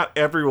like not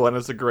everyone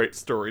is a great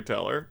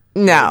storyteller.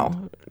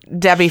 No.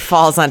 Debbie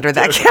falls under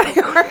that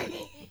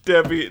category.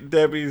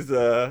 Debbie's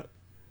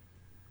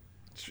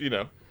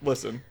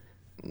listen.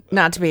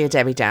 Not to be a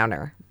Debbie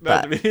Downer,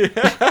 but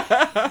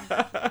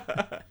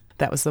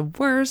that was the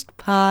worst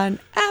pun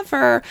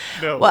ever.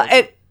 No. Well,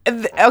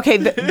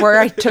 where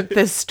I took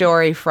this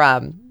story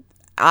from,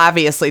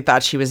 obviously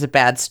thought she was a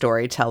bad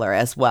storyteller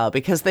as well,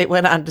 because they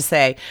went on to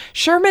say,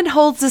 Sherman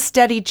holds a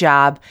steady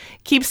job,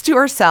 keeps to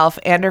herself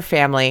and her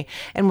family,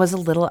 and was a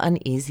little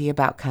uneasy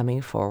about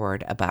coming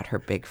forward about her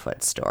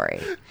Bigfoot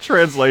story.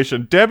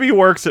 Translation: Debbie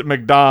works at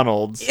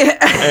McDonald's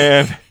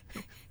and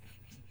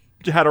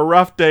had a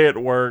rough day at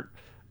work.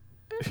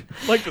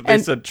 Like that they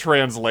said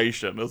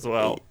translation as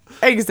well.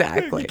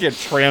 Exactly. You can't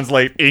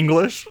translate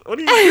English. What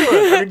are you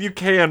doing? I mean, you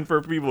can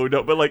for people who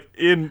don't, but like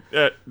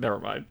never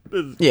mind.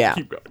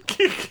 Keep going.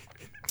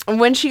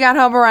 When she got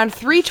home around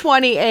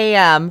 3:20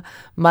 a.m.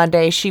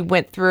 Monday, she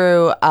went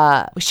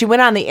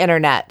on the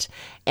internet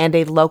and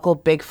found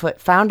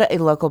a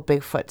local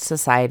Bigfoot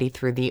society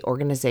through the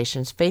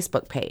organization's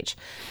Facebook page.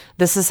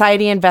 The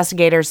society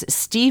investigators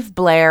Steve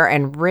Blair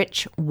and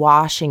Rich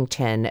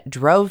Washington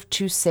drove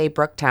to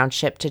Saybrook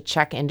Township to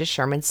check into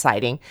Sherman's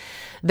sighting.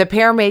 The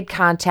pair made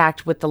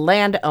contact with the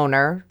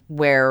landowner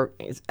where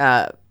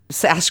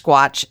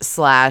Sasquatch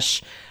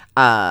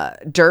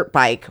 / dirt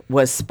bike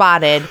was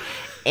spotted,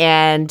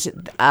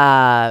 and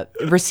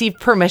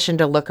received permission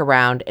to look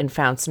around and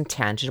found some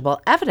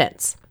tangible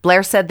evidence.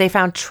 Blair said they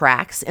found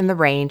tracks in the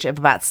range of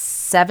about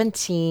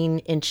 17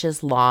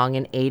 inches long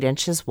and 8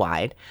 inches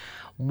wide.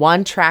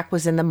 One track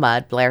was in the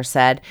mud, Blair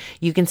said.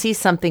 You can see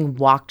something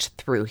walked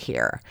through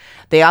here.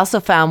 They also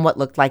found what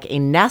looked like a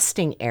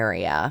nesting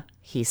area,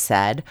 he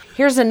said.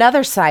 Here's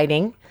another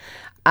sighting.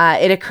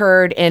 It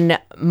occurred in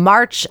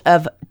March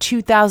of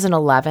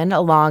 2011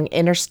 along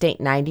Interstate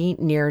 90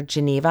 near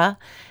Geneva.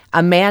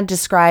 A man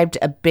described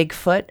a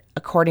Bigfoot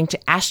according to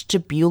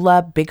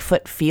Ashtabula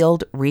Bigfoot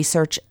Field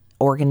Research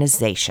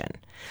Organization.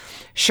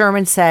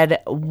 Sherman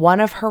said one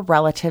of her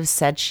relatives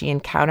said she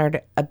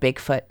encountered a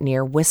Bigfoot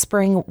near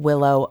Whispering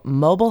Willow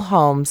Mobile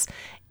Homes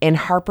in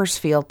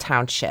Harpersfield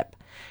Township.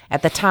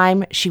 At the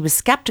time, she was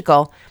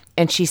skeptical,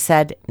 and she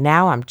said,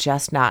 now I'm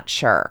just not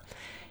sure.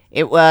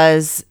 It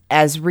was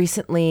as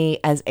recently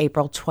as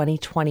April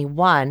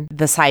 2021.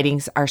 The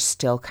sightings are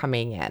still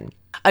coming in.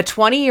 A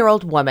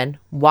 20-year-old woman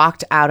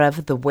walked out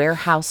of the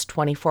warehouse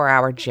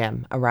 24-hour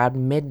gym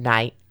around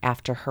midnight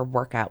after her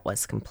workout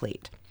was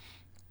complete.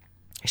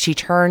 She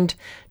turned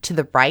to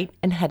the right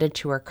and headed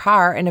to her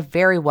car in a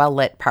very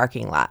well-lit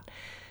parking lot.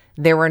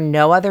 There were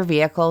no other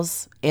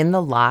vehicles in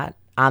the lot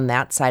on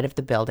that side of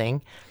the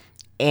building,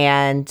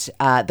 and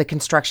the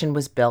construction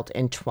was built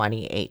in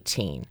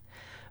 2018.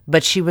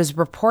 But she was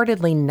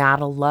reportedly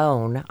not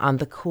alone on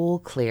the cool,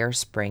 clear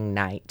spring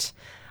night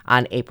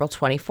on April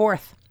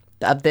 24th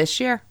of this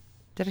year.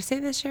 Did I say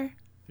this year?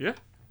 Yeah.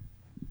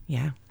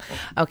 Yeah.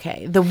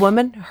 Okay. The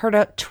woman heard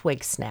a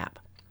twig snap.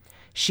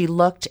 She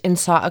looked and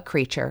saw a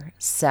creature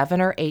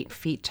 7 or 8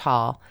 feet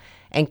tall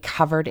and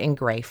covered in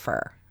gray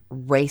fur,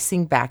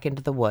 racing back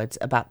into the woods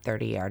about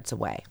 30 yards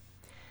away.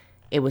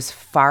 It was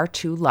far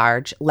too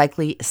large,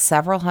 likely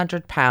several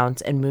hundred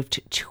pounds, and moved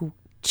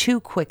too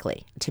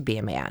quickly to be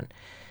a man.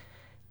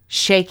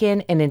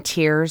 Shaken and in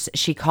tears,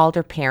 she called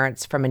her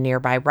parents from a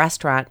nearby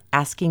restaurant,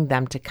 asking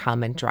them to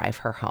come and drive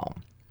her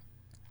home.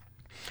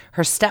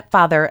 Her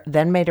stepfather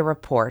then made a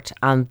report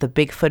on the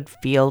Bigfoot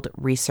Field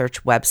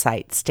Research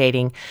website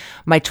stating,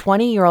 my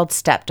 20-year-old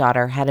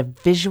stepdaughter had a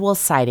visual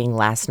sighting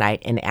last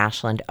night in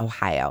Ashland,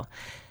 Ohio.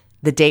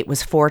 The date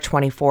was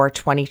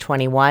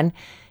 4/24/2021.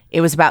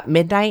 It was about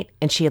midnight,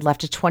 and she had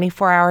left a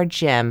 24-hour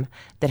gym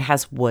that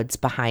has woods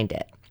behind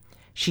it.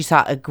 She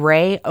saw a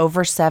gray,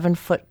 over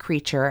 7-foot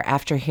creature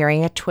after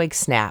hearing a twig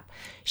snap.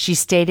 She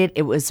stated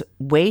it was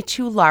way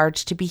too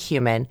large to be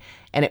human,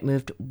 and it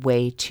moved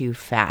way too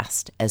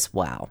fast as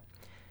well.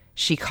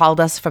 She called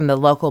us from the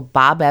local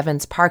Bob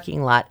Evans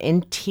parking lot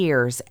in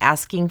tears,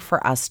 asking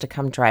for us to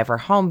come drive her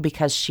home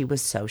because she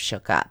was so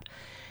shook up.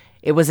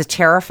 It was a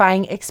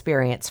terrifying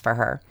experience for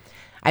her.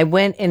 I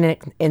went and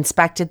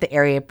inspected the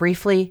area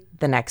briefly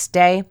the next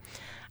day.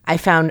 I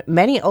found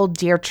many old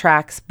deer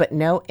tracks, but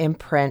no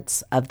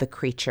imprints of the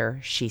creature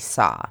she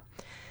saw.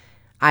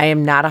 I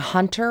am not a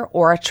hunter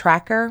or a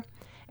tracker,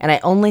 and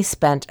I only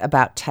spent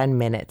about 10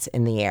 minutes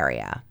in the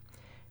area.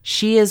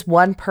 She is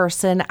one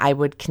person I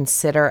would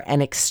consider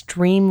an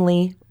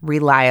extremely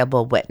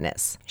reliable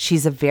witness.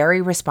 She's a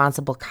very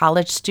responsible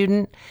college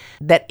student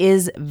that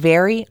is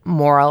very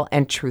moral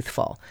and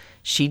truthful.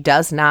 She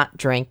does not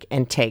drink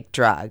and take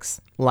drugs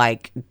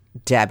like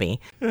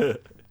Debbie.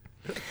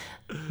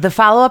 The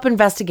follow-up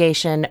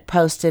investigation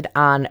posted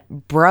on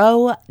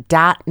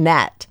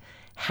bro.net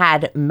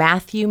had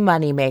Matthew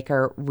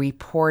Moneymaker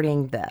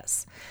reporting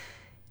this.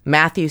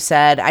 Matthew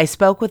said, I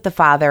spoke with the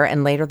father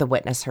and later the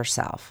witness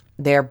herself.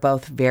 They're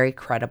both very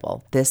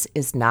credible. This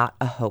is not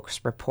a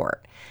hoax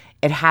report.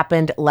 It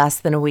happened less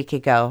than a week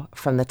ago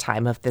from the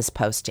time of this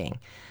posting.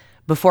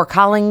 Before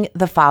calling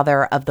the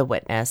father of the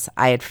witness,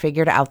 I had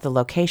figured out the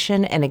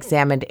location and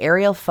examined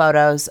aerial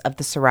photos of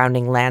the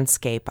surrounding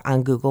landscape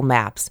on Google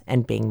Maps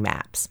and Bing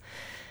Maps.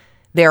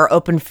 There are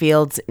open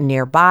fields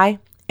nearby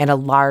and a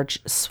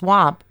large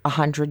swamp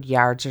 100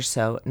 yards or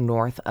so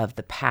north of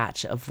the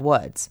patch of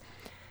woods,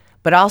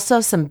 but also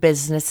some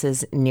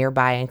businesses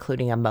nearby,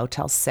 including a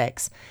Motel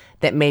 6,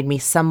 that made me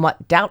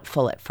somewhat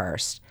doubtful at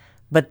first.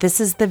 But this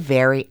is the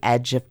very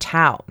edge of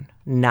town,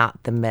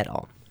 not the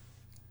middle.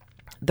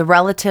 The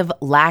relative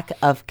lack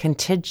of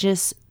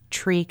contiguous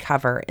tree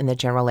cover in the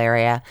general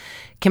area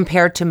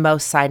compared to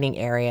most sighting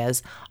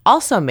areas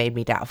also made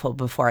me doubtful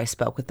before I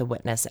spoke with the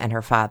witness and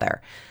her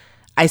father.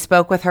 I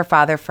spoke with her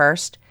father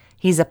first.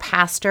 He's a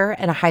pastor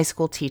and a high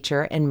school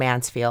teacher in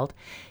Mansfield.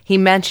 He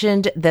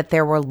mentioned that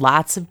there were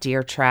lots of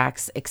deer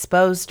tracks,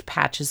 exposed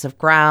patches of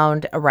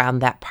ground around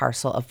that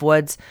parcel of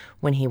woods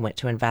when he went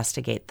to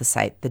investigate the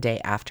site the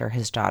day after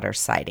his daughter's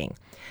sighting.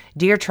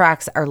 Deer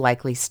tracks are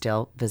likely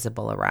still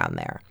visible around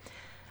there.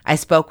 I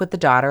spoke with the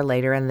daughter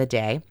later in the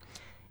day.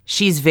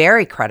 She's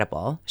very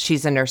credible.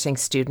 She's a nursing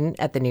student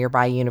at the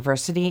nearby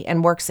university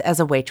and works as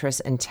a waitress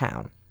in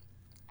town.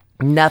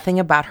 Nothing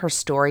about her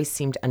story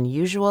seemed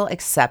unusual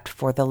except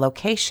for the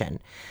location.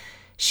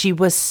 She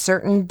was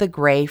certain the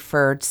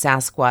gray-furred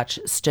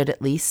Sasquatch stood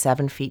at least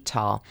 7 feet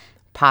tall,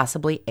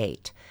 possibly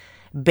 8.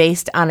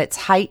 Based on its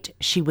height,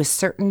 she was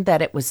certain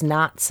that it was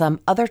not some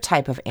other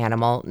type of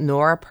animal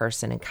nor a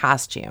person in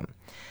costume.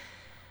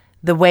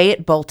 The way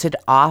it bolted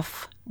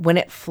off when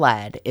it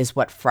fled is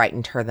what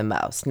frightened her the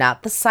most.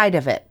 Not the sight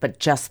of it, but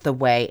just the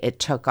way it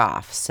took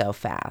off so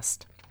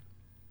fast.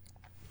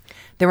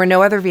 There were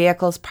no other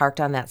vehicles parked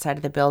on that side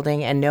of the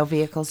building and no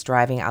vehicles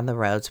driving on the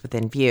roads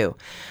within view.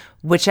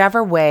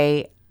 Whichever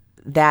way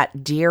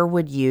that deer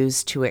would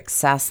use to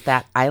access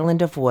that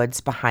island of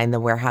woods behind the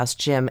warehouse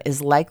gym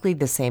is likely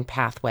the same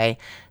pathway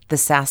the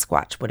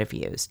Sasquatch would have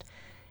used.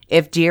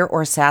 If deer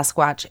or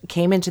Sasquatch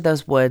came into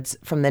those woods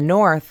from the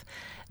north,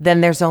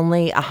 then there's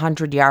only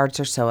 100 yards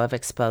or so of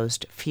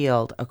exposed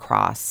field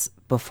across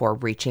before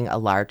reaching a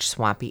large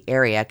swampy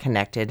area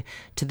connected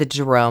to the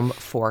Jerome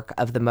Fork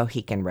of the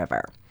Mohican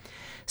River.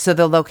 So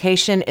the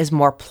location is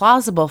more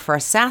plausible for a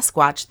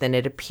Sasquatch than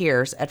it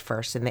appears at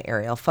first in the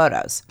aerial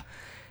photos.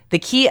 The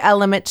key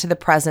element to the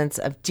presence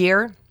of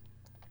deer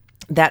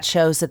that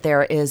shows that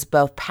there is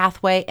both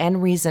pathway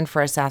and reason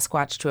for a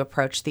Sasquatch to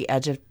approach the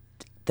edge of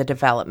the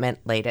development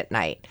late at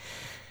night.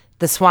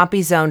 The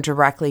swampy zone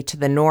directly to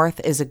the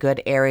north is a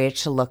good area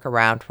to look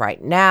around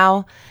right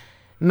now.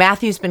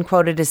 Matthew's been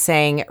quoted as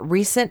saying,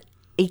 recent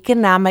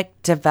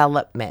economic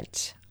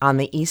development on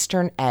the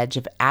eastern edge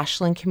of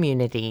Ashland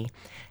community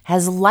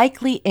has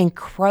likely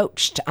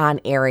encroached on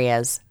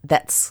areas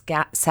that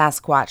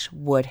Sasquatch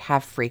would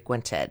have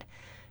frequented,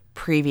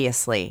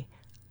 previously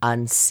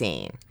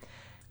unseen.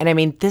 And I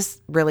mean, this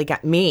really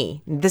got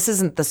me. This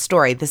isn't the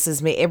story. This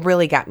is me. It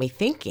really got me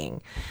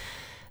thinking.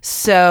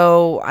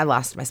 So I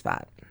lost my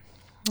spot.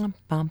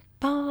 Bum,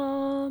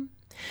 bum.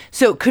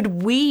 So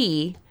could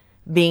we,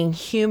 being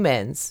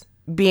humans,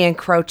 be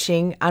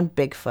encroaching on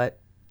Bigfoot,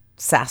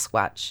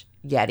 Sasquatch,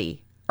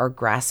 Yeti, or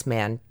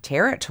Grassman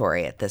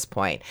territory at this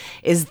point?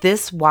 Is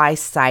this why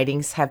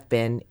sightings have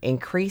been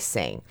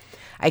increasing?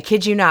 I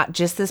kid you not,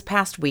 just this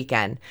past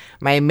weekend,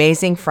 my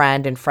amazing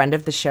friend and friend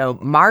of the show,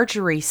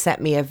 Marjorie, sent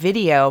me a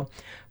video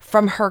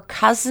from her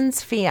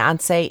cousin's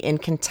fiance in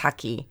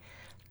Kentucky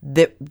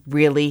that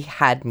really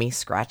had me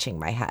scratching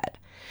my head.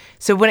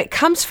 So when it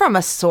comes from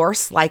a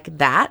source like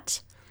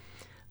that,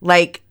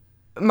 like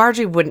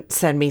Marjorie wouldn't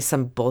send me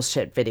some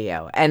bullshit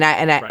video, and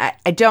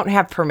I don't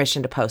have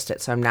permission to post it,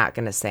 so I'm not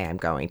going to say I'm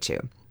going to.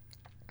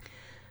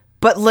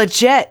 But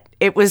legit,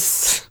 it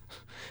was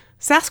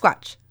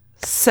Sasquatch.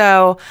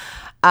 So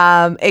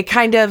it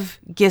kind of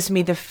gives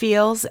me the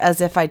feels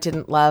as if I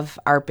didn't love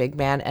our big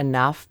man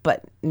enough,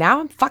 but now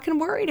I'm fucking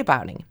worried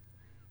about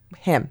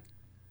him.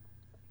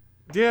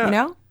 Yeah. You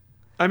know?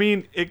 I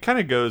mean, it kind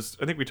of goes,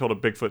 I think we told a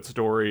Bigfoot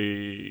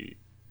story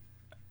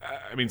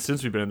I mean,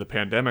 since we've been in the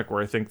pandemic,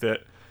 where I think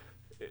that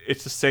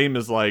it's the same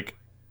as like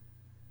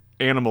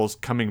animals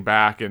coming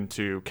back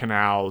into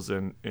canals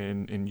and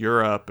in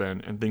Europe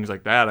and things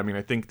like that. I mean,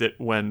 I think that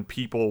when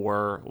people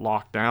were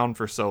locked down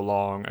for so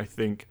long, I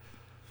think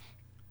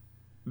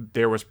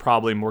there was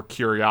probably more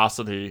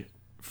curiosity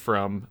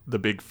from the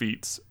big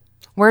feets.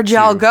 Where'd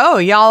y'all go?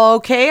 Y'all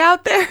okay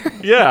out there?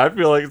 Yeah, I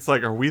feel like it's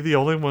like, are we the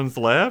only ones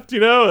left?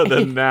 You know? And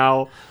then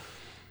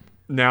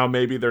now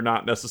maybe they're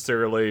not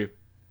necessarily,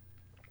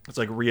 it's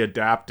like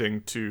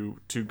readapting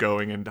to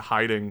going into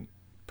hiding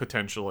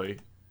potentially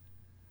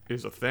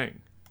is a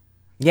thing.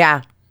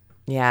 Yeah.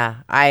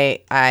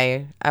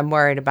 I'm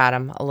worried about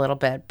him a little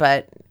bit,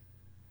 but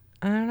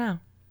I don't know.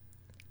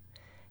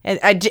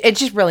 It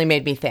just really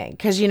made me think,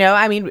 because, you know,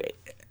 I mean,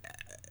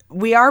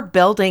 we are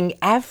building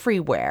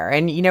everywhere,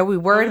 and, you know, we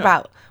worry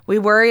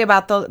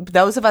about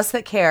those of us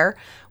that care.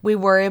 We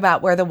worry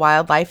about where the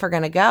wildlife are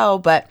going to go,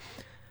 but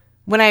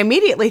when I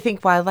immediately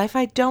think wildlife,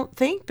 I don't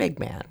think big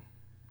man.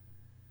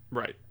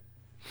 Right.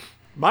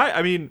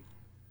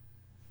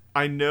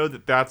 I know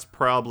that's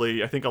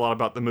probably, I think a lot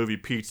about the movie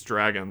Pete's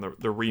Dragon,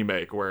 the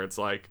remake, where it's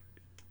like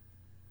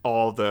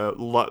all the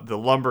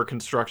lumber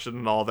construction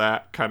and all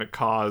that kind of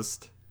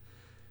caused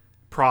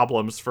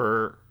problems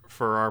for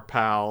our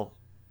pal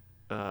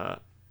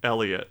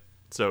Elliot.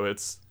 So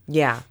it's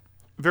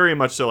very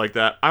much so like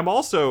that. I'm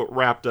also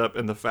wrapped up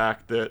in the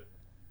fact that,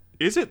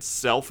 is it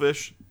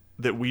selfish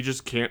that we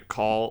just can't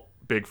call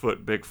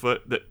Bigfoot,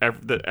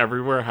 that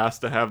everywhere has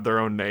to have their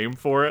own name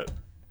for it?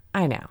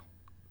 I know.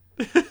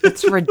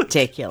 It's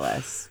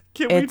ridiculous.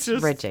 It's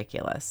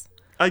ridiculous.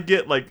 I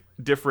get like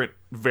different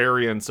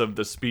variants of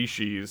the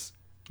species,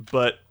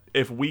 but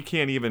if we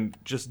can't even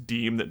just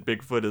deem that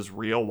Bigfoot is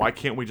real, why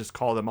can't we just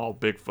call them all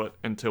Bigfoot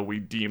until we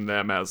deem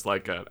them as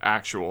like an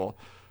actual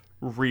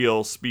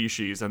real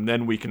species, and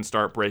then we can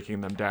start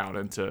breaking them down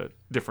into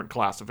different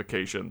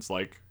classifications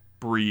like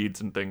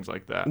breeds and things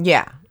like that.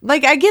 Yeah.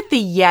 Like, I get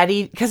the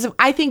Yeti, because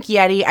I think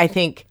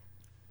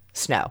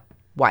snow,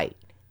 white,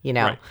 you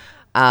know. Right.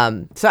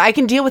 So I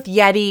can deal with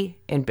Yeti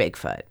and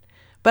Bigfoot.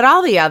 But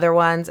all the other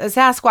ones, a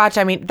Sasquatch,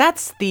 I mean,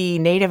 that's the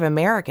Native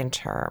American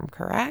term,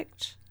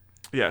 correct?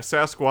 Yeah,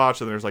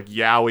 Sasquatch, and there's like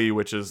Yowie,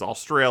 which is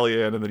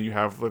Australian, and then you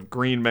have the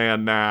Green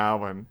Man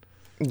now, and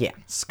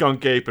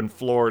Skunk Ape in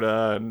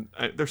Florida, and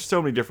there's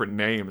so many different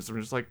names. I'm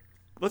just like,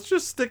 let's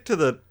just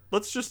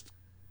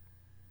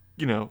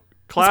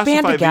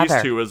classify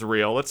these two as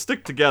real. Let's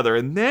stick together,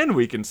 and then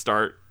we can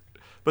start.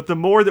 But the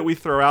more that we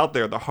throw out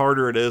there, the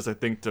harder it is, I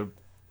think, to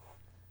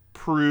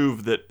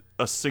prove that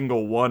a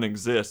single one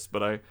exists.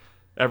 But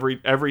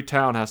every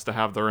town has to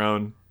have their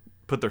own,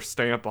 put their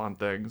stamp on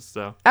things.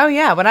 So. Oh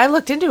yeah, when I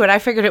looked into it, I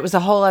figured it was a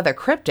whole other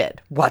cryptid.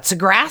 What's a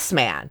grass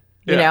man?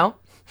 You know,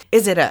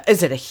 is it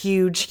a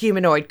huge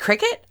humanoid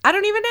cricket? I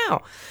don't even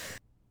know.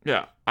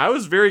 Yeah, I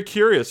was very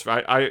curious.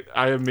 I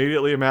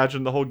immediately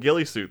imagined the whole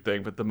ghillie suit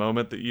thing, but the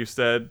moment that you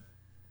said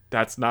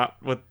that's not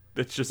what,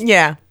 it's just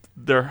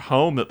their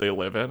home that they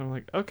live in, I'm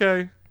like,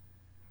 okay.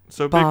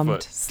 So Bummed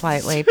Bigfoot.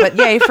 Slightly, but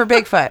yay for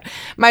Bigfoot.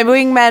 My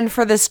wingmen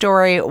for this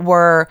story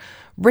were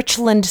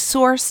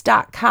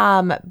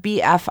richlandsource.com,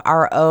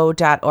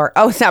 bfro.org.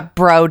 Oh, it's not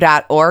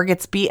bro.org,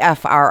 it's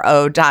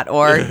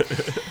bfro.org.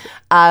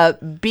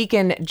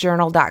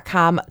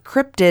 beaconjournal.com,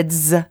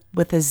 cryptids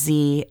with a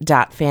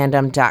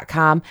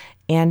z.fandom.com,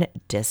 and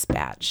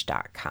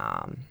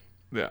dispatch.com.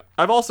 Yeah.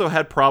 I've also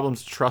had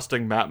problems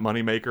trusting Matt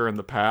Moneymaker in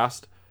the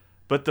past,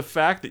 but the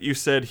fact that you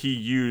said he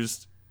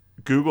used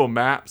Google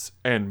Maps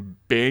and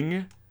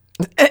Bing,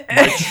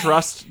 my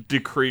trust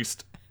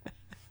decreased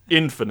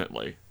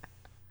infinitely.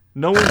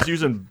 No one's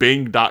using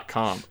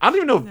Bing.com. I don't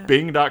even know if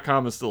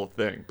Bing.com is still a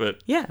thing,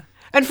 but... Yeah.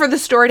 And for the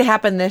story to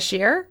happen this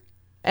year,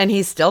 and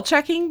he's still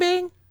checking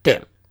Bing?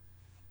 Damn.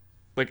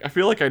 Like, I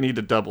feel like I need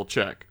to double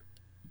check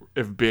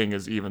if Bing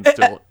is even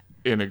still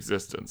in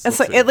existence. It's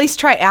like, at least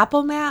try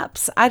Apple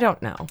Maps? I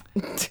don't know.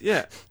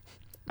 Yeah.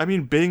 I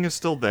mean, Bing is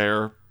still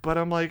there, but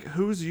I'm like,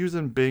 who's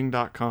using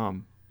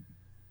Bing.com?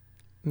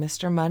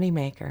 Mr.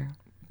 Moneymaker.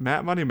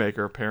 Matt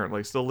Moneymaker,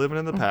 apparently. Still living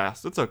in the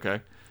past. It's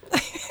okay.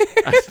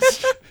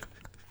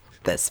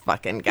 This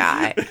fucking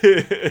guy.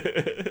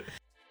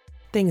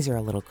 Things are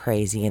a little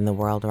crazy in the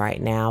world right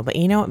now, but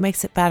you know what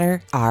makes it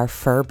better? Our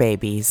fur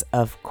babies,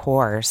 of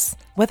course.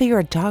 Whether you're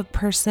a dog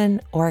person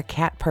or a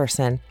cat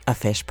person, a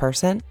fish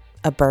person,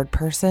 a bird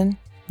person,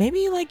 maybe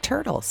you like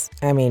turtles.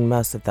 I mean,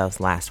 most of those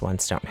last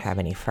ones don't have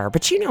any fur,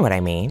 but you know what I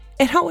mean.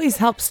 It always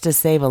helps to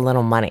save a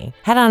little money.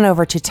 Head on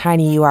over to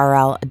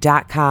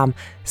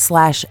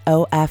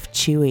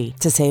tinyurl.com/ofchewy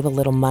to save a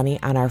little money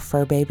on our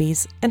fur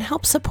babies and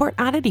help support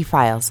Oddity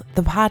Files,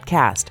 the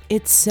podcast.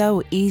 It's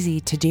so easy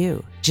to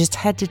do. Just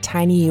head to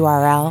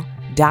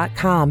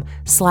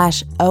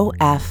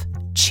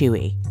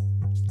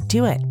tinyurl.com/ofchewy.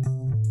 Do it.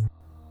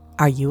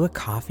 Are you a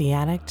coffee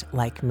addict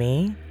like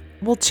me?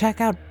 Well,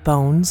 check out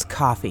Bones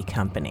Coffee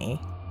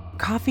Company.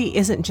 Coffee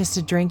isn't just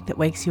a drink that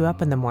wakes you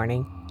up in the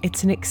morning.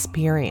 It's an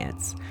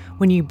experience.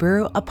 When you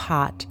brew a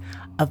pot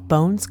of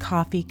Bones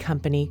Coffee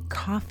Company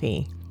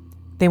coffee,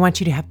 They want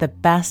you to have the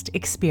best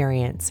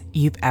experience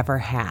you've ever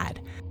had.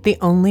 They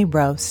only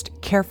roast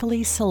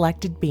carefully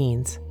selected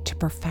beans to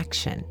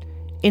perfection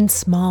in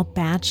small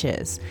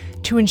batches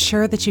to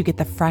ensure that you get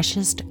the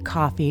freshest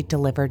coffee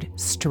delivered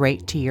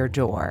straight to your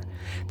door.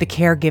 The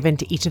care given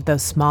to each of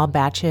those small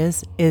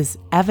batches is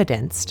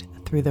evidenced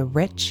through the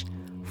rich,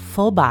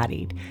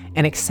 full-bodied,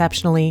 and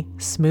exceptionally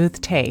smooth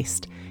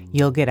taste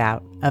you'll get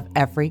out of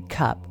every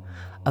cup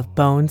of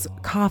Bones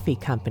Coffee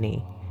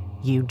Company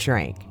you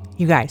drink.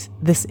 You guys,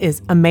 this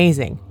is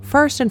amazing.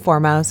 First and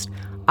foremost,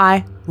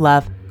 I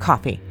love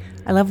coffee.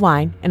 I love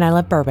wine and I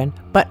love bourbon,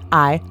 but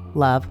I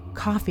love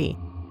coffee.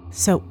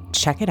 So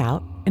check it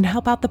out and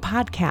help out the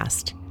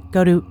podcast.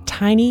 Go to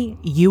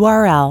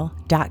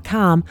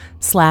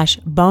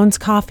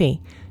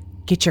tinyurl.com/bonescoffee.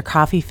 Get your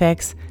coffee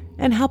fix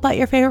and help out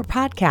your favorite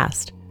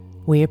podcast.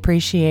 We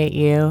appreciate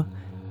you.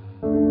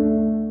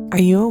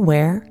 Are you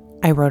aware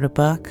I wrote a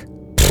book?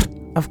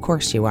 Of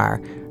course you are,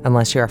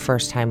 unless you're a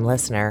first-time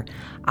listener.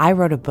 I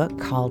wrote a book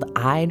called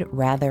I'd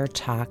Rather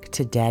Talk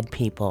to Dead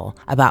People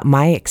about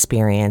my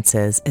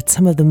experiences at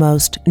some of the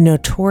most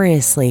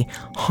notoriously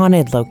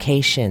haunted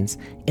locations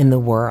in the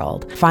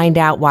world. Find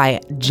out why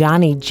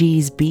Johnny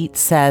G's Beat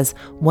says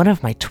one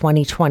of my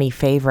 2020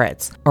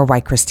 favorites, or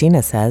why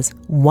Christina says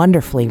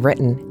wonderfully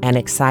written and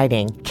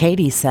exciting.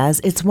 Katie says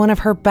it's one of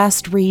her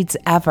best reads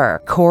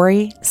ever.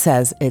 Corey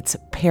says it's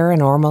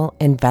paranormal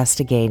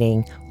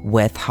investigating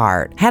with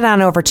heart. Head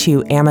on over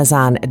to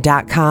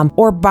Amazon.com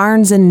or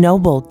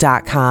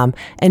BarnesandNoble.com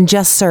and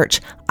just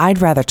search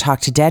I'd Rather Talk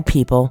to Dead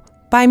People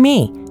by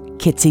me,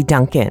 Kitsy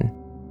Duncan.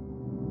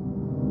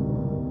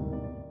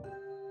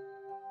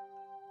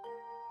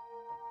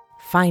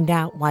 Find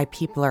out why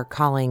people are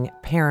calling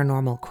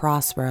Paranormal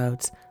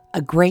Crossroads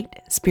a great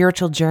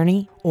spiritual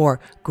journey or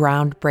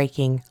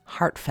groundbreaking,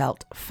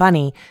 heartfelt,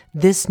 funny.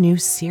 This new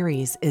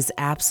series is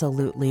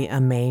absolutely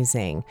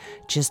amazing.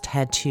 Just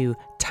head to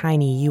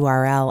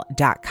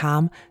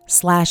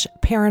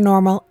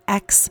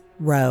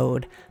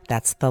tinyurl.com/paranormalxroad.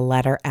 That's the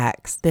letter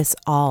X. This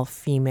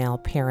all-female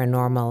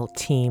paranormal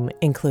team,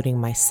 including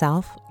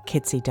myself,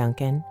 Kitsy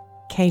Duncan,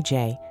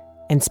 KJ,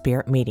 and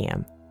spirit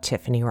medium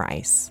Tiffany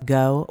Rice.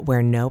 Go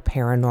where no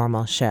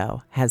paranormal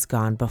show has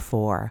gone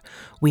before.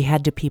 We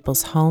head to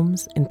people's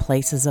homes and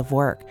places of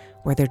work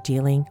where they're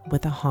dealing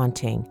with a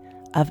haunting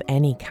of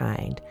any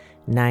kind.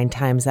 9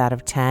 times out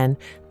of 10,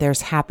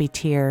 there's happy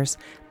tears,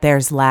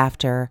 there's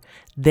laughter.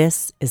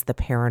 This is the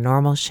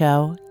paranormal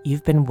show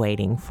you've been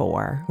waiting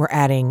for. We're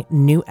adding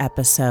new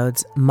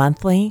episodes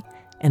monthly,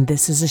 and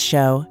this is a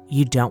show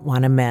you don't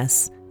want to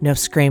miss. No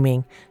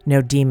screaming,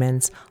 no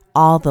demons,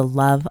 all the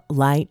love,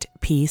 light,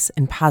 peace,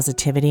 and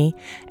positivity,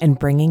 and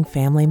bringing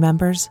family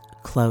members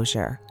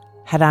closure.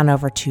 Head on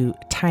over to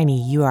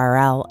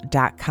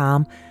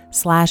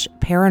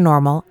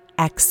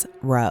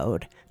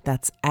tinyurl.com/paranormalxroad.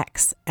 That's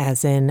X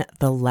as in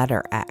the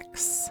letter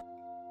X.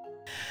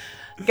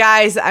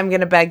 Guys, I'm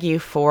going to beg you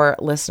for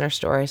listener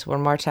stories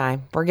one more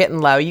time. We're getting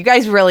low. You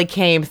guys really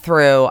came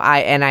through. I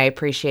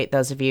appreciate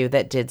those of you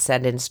that did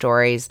send in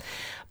stories,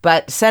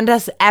 but send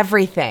us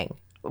everything.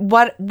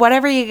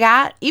 Whatever you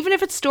got, even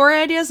if it's story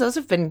ideas, those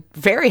have been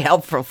very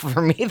helpful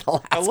for me the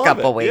last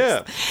couple weeks.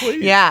 Yeah,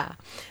 please. Yeah.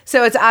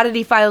 So it's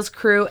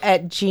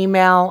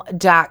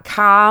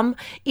oddityfilescrew@gmail.com.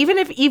 Even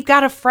if you've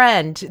got a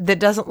friend that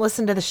doesn't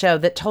listen to the show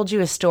that told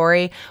you a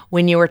story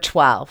when you were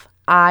 12,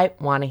 I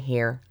want to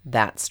hear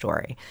that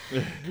story.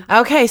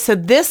 Okay, so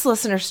this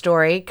listener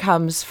story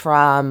comes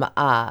from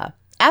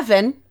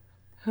Evan,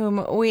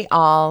 whom we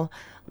all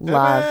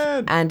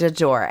love and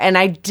adore. And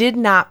I did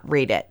not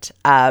read it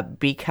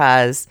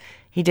because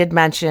he did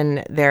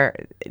mention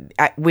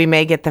we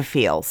may get the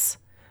feels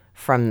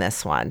from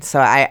this one. So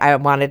I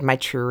wanted my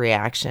true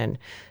reaction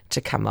to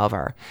come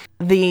over.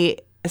 The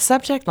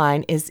subject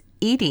line is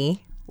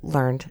Edie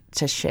learned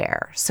to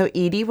share. So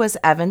Edie was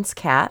Evan's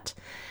cat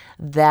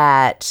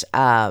that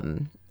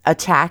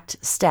attacked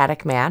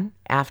Static Man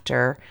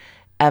after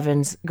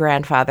Evan's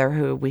grandfather,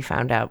 who we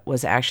found out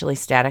was actually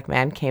Static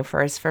Man, came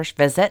for his first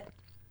visit.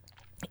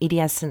 Edie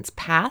has since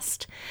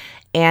passed,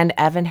 and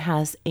Evan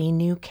has a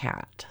new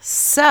cat.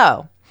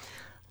 So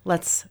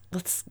let's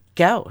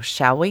go,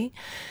 shall we?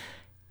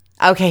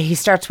 Okay, he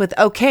starts with,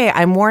 okay,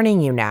 I'm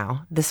warning you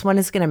now. This one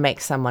is going to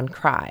make someone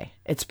cry.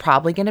 It's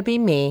probably going to be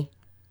me.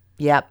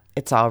 Yep,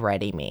 it's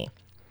already me.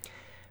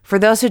 For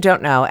those who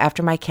don't know,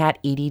 after my cat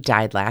Edie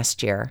died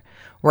last year,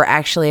 we're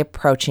actually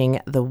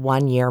approaching the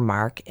 1-year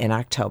mark in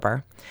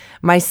October.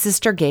 My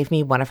sister gave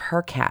me one of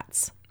her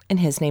cats, and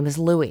his name is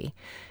Louie.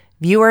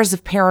 Viewers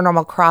of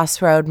Paranormal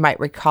Crossroad might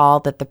recall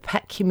that the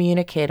pet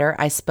communicator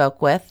I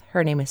spoke with,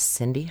 her name is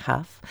Cindy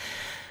Huff,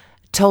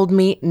 told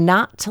me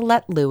not to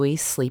let Louie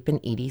sleep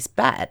in Edie's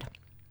bed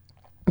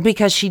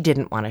because she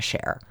didn't want to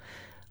share.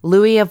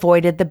 Louie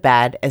avoided the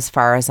bed as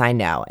far as I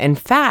know. In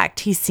fact,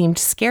 he seemed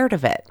scared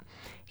of it.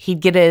 He'd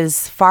get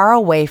as far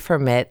away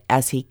from it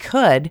as he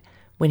could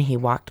when he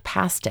walked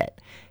past it.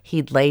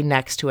 He'd lay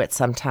next to it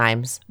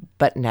sometimes,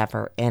 but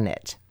never in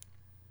it.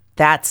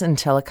 That's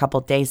until a couple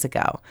days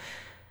ago.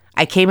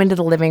 I came into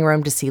the living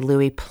room to see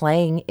Louie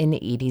playing in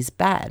Edie's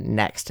bed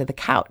next to the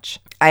couch.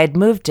 I had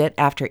moved it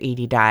after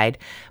Edie died,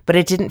 but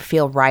it didn't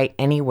feel right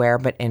anywhere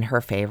but in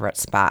her favorite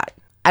spot.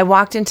 I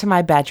walked into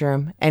my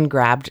bedroom and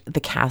grabbed the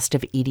cast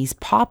of Edie's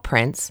paw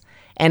prints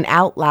and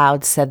out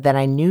loud said that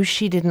I knew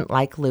she didn't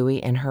like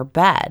Louie in her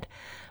bed,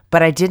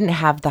 but I didn't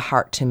have the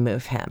heart to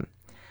move him.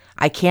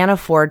 I can't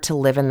afford to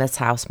live in this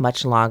house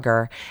much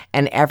longer,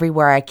 and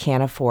everywhere I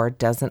can't afford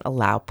doesn't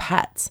allow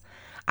pets.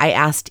 I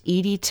asked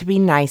Edie to be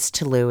nice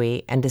to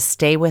Louie and to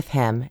stay with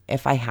him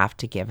if I have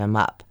to give him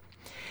up.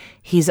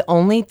 He's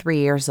only 3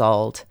 years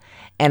old,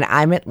 and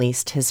I'm at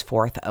least his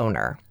fourth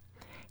owner.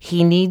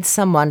 He needs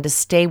someone to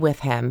stay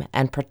with him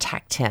and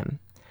protect him.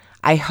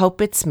 I hope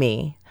it's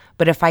me,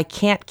 but if I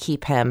can't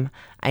keep him,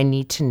 I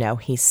need to know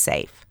he's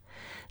safe.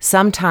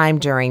 Sometime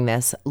during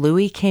this,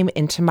 Louie came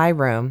into my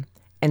room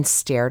and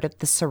stared at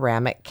the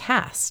ceramic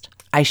cast.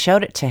 I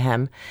showed it to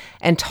him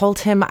and told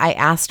him I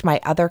asked my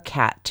other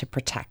cat to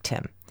protect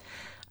him.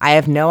 I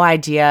have no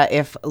idea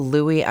if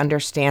Louie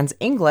understands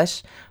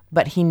English,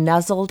 but he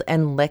nuzzled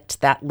and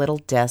licked that little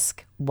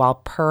disc while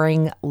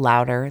purring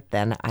louder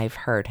than I've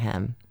heard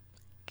him.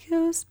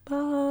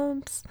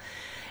 Goosebumps.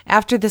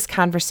 After this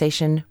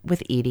conversation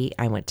with Edie,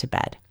 I went to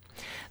bed.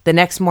 The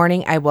next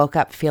morning, I woke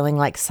up feeling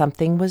like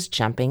something was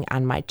jumping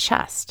on my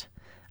chest.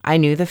 I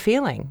knew the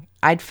feeling.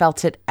 I'd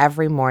felt it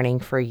every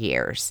morning for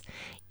years.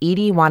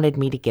 Edie wanted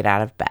me to get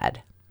out of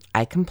bed.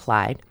 I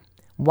complied,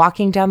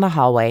 walking down the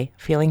hallway,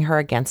 feeling her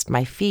against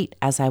my feet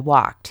as I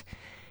walked.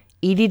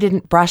 Edie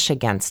didn't brush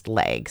against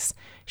legs.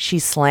 She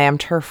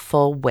slammed her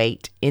full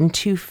weight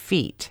into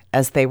feet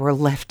as they were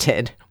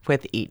lifted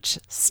with each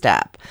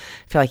step.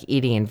 I feel like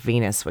Edie and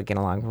Venus would get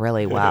along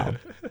really well.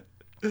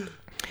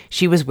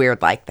 She was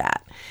weird like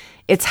that.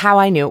 It's how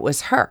I knew it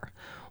was her.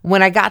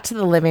 When I got to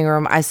the living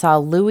room, I saw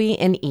Louie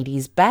in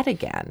Edie's bed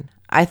again.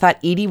 I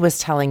thought Edie was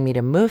telling me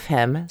to move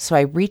him, so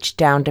I reached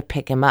down to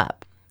pick him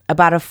up.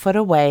 About a foot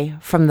away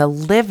from the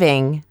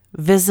living,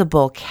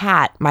 visible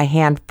cat, my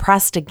hand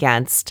pressed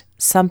against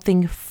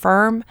something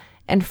firm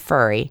and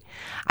furry.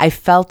 I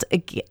felt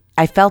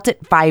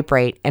it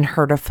vibrate and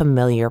heard a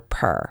familiar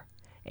purr.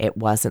 It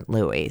wasn't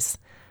Louie's.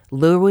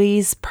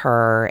 Louie's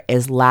purr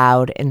is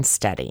loud and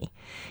steady.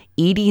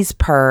 Edie's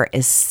purr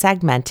is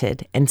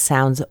segmented and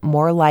sounds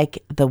more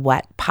like the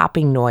wet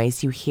popping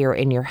noise you hear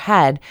in your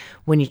head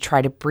when you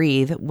try to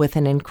breathe with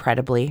an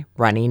incredibly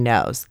runny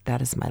nose.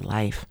 That is my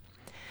life.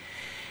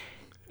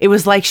 It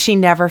was like she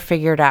never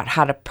figured out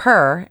how to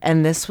purr,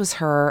 and this was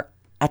her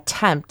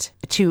attempt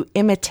to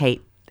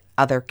imitate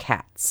other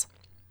cats.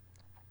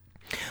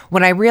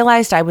 When I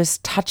realized I was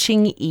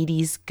touching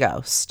Edie's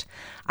ghost,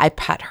 I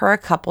pet her a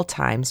couple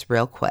times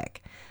real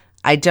quick.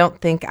 I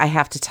don't think I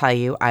have to tell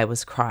you I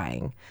was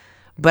crying,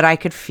 but I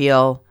could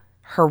feel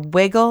her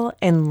wiggle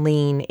and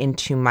lean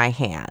into my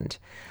hand.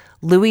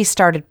 Louie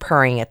started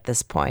purring at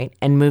this point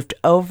and moved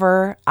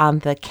over on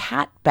the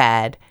cat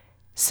bed,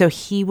 so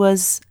he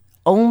was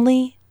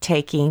only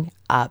taking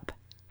up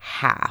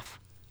half.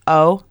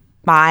 Oh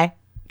my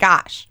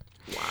gosh.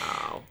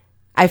 Wow.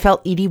 I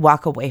felt Edie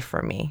walk away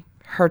from me,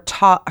 her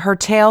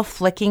tail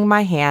flicking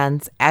my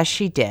hands as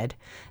she did.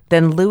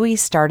 Then Louie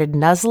started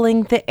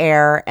nuzzling the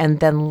air and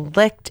then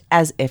licked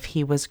as if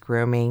he was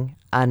grooming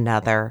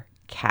another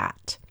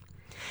cat.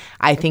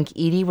 I think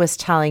Edie was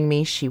telling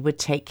me she would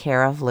take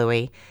care of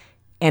Louie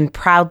and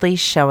proudly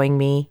showing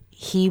me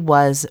he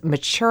was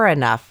mature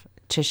enough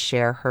to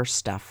share her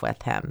stuff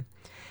with him.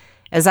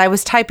 As I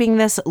was typing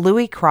this,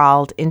 Louie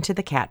crawled into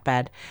the cat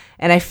bed,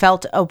 and I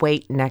felt a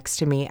weight next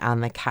to me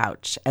on the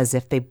couch, as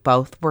if they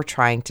both were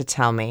trying to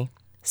tell me,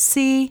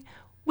 "See,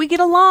 we get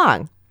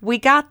along. We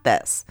got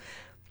this."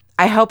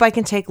 I hope I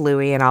can take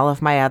Louie and all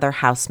of my other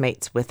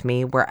housemates with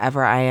me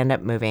wherever I end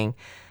up moving.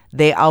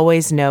 They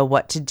always know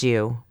what to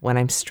do when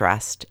I'm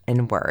stressed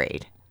and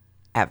worried.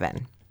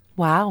 Evan.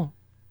 Wow.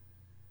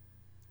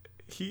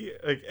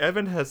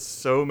 Evan has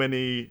so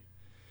many.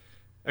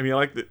 I mean, I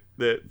like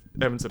that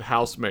Evan said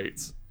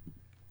housemates.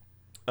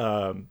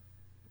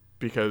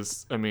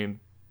 Because I mean,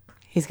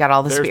 he's got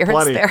all the spirits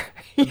plenty, there.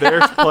 Yeah.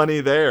 There's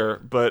plenty there,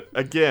 but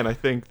again, I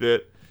think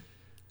that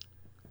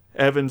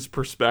Evan's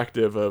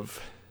perspective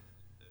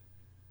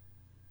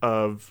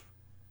of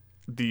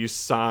these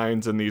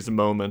signs and these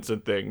moments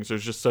and things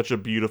is just such a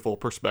beautiful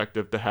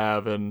perspective to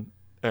have,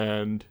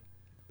 and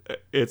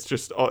it's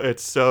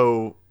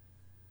so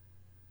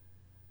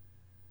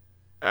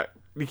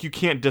you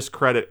can't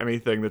discredit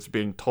anything that's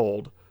being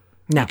told.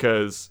 No.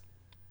 Because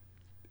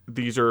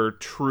these are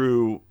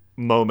true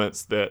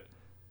moments that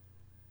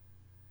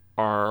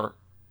are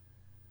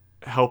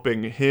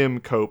helping him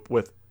cope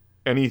with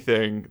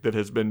anything that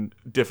has been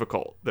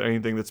difficult,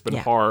 anything that's been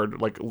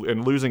hard.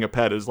 And losing a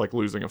pet is like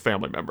losing a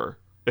family member.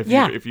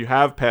 If you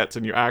have pets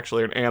and you're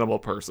actually an animal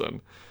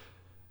person,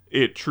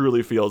 it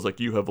truly feels like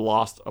you have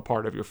lost a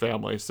part of your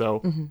family.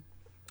 So,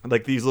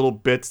 like these little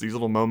bits, these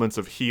little moments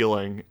of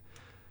healing,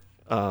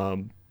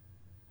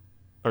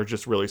 are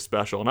just really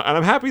special. And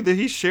I'm happy that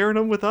he's sharing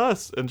them with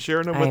us and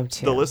sharing them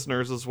with the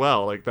listeners as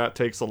well. Like that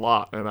takes a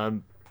lot,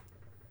 and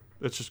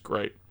it's just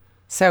great.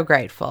 So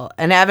grateful.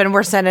 And Evan,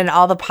 we're sending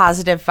all the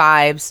positive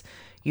vibes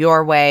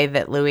your way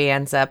that Louie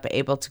ends up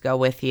able to go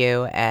with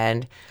you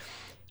and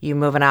you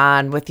moving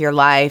on with your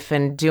life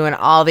and doing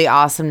all the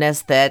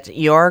awesomeness that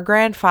your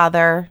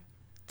grandfather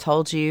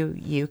told you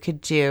you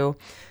could do.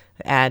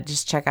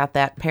 Just check out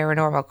that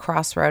Paranormal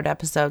Crossroad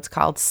episodes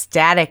called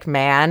Static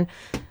Man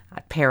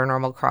at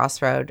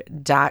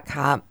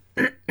paranormalcrossroad.com.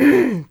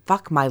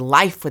 Fuck my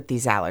life with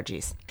these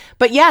allergies.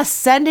 But yes,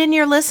 send in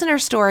your listener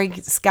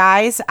stories,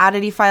 guys.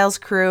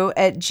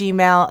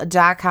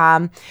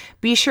 oddityfilescrew@gmail.com.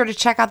 Be sure to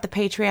check out the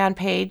Patreon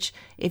page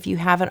if you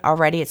haven't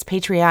already. It's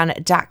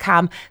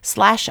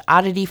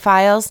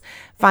patreon.com/oddityfiles.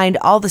 Find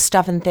all the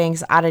stuff and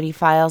things Oddity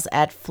Files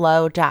at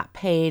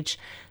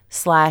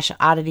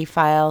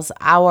flow.page/oddityfiles.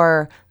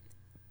 Our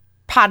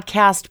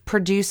podcast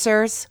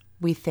producers,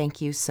 we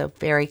thank you so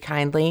very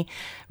kindly.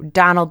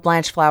 Donald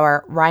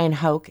Blanchflower, Ryan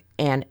Hoke,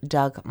 and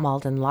Doug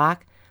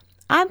Malden-Locke.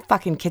 I'm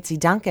fucking Kitsy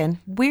Duncan.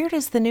 Weird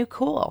is the new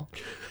cool.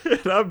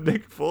 And I'm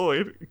Nick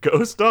Floyd.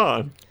 Ghost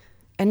on.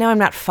 And no, I'm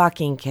not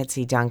fucking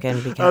Kitsy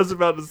Duncan because... I was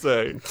about to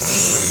say.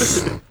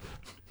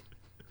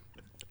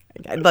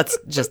 Let's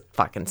just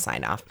fucking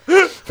sign off.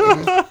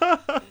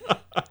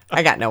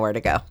 I got nowhere to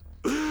go.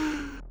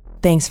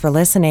 Thanks for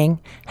listening.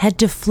 Head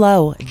to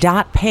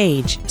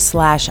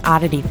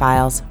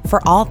flow.page/oddityfiles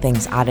for all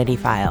things Oddity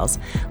Files.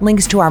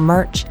 Links to our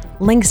merch,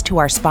 links to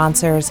our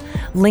sponsors,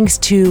 links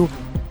to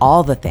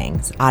all the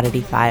things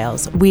Oddity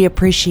Files. We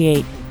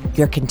appreciate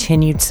your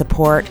continued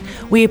support.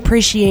 We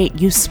appreciate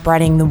you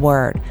spreading the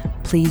word.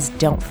 Please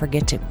don't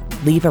forget to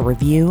leave a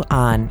review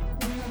on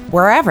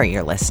wherever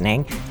you're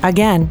listening.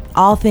 Again,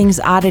 all things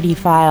Oddity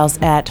Files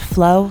at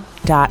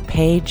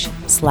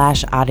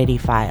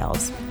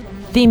flow.page/oddityfiles.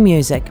 Theme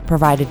music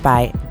provided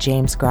by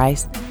James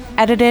Grice,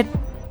 edited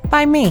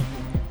by me.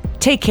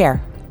 Take care.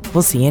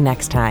 We'll see you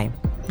next time.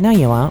 No,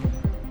 you won't.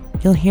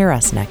 You'll hear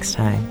us next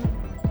time.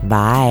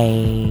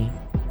 Bye.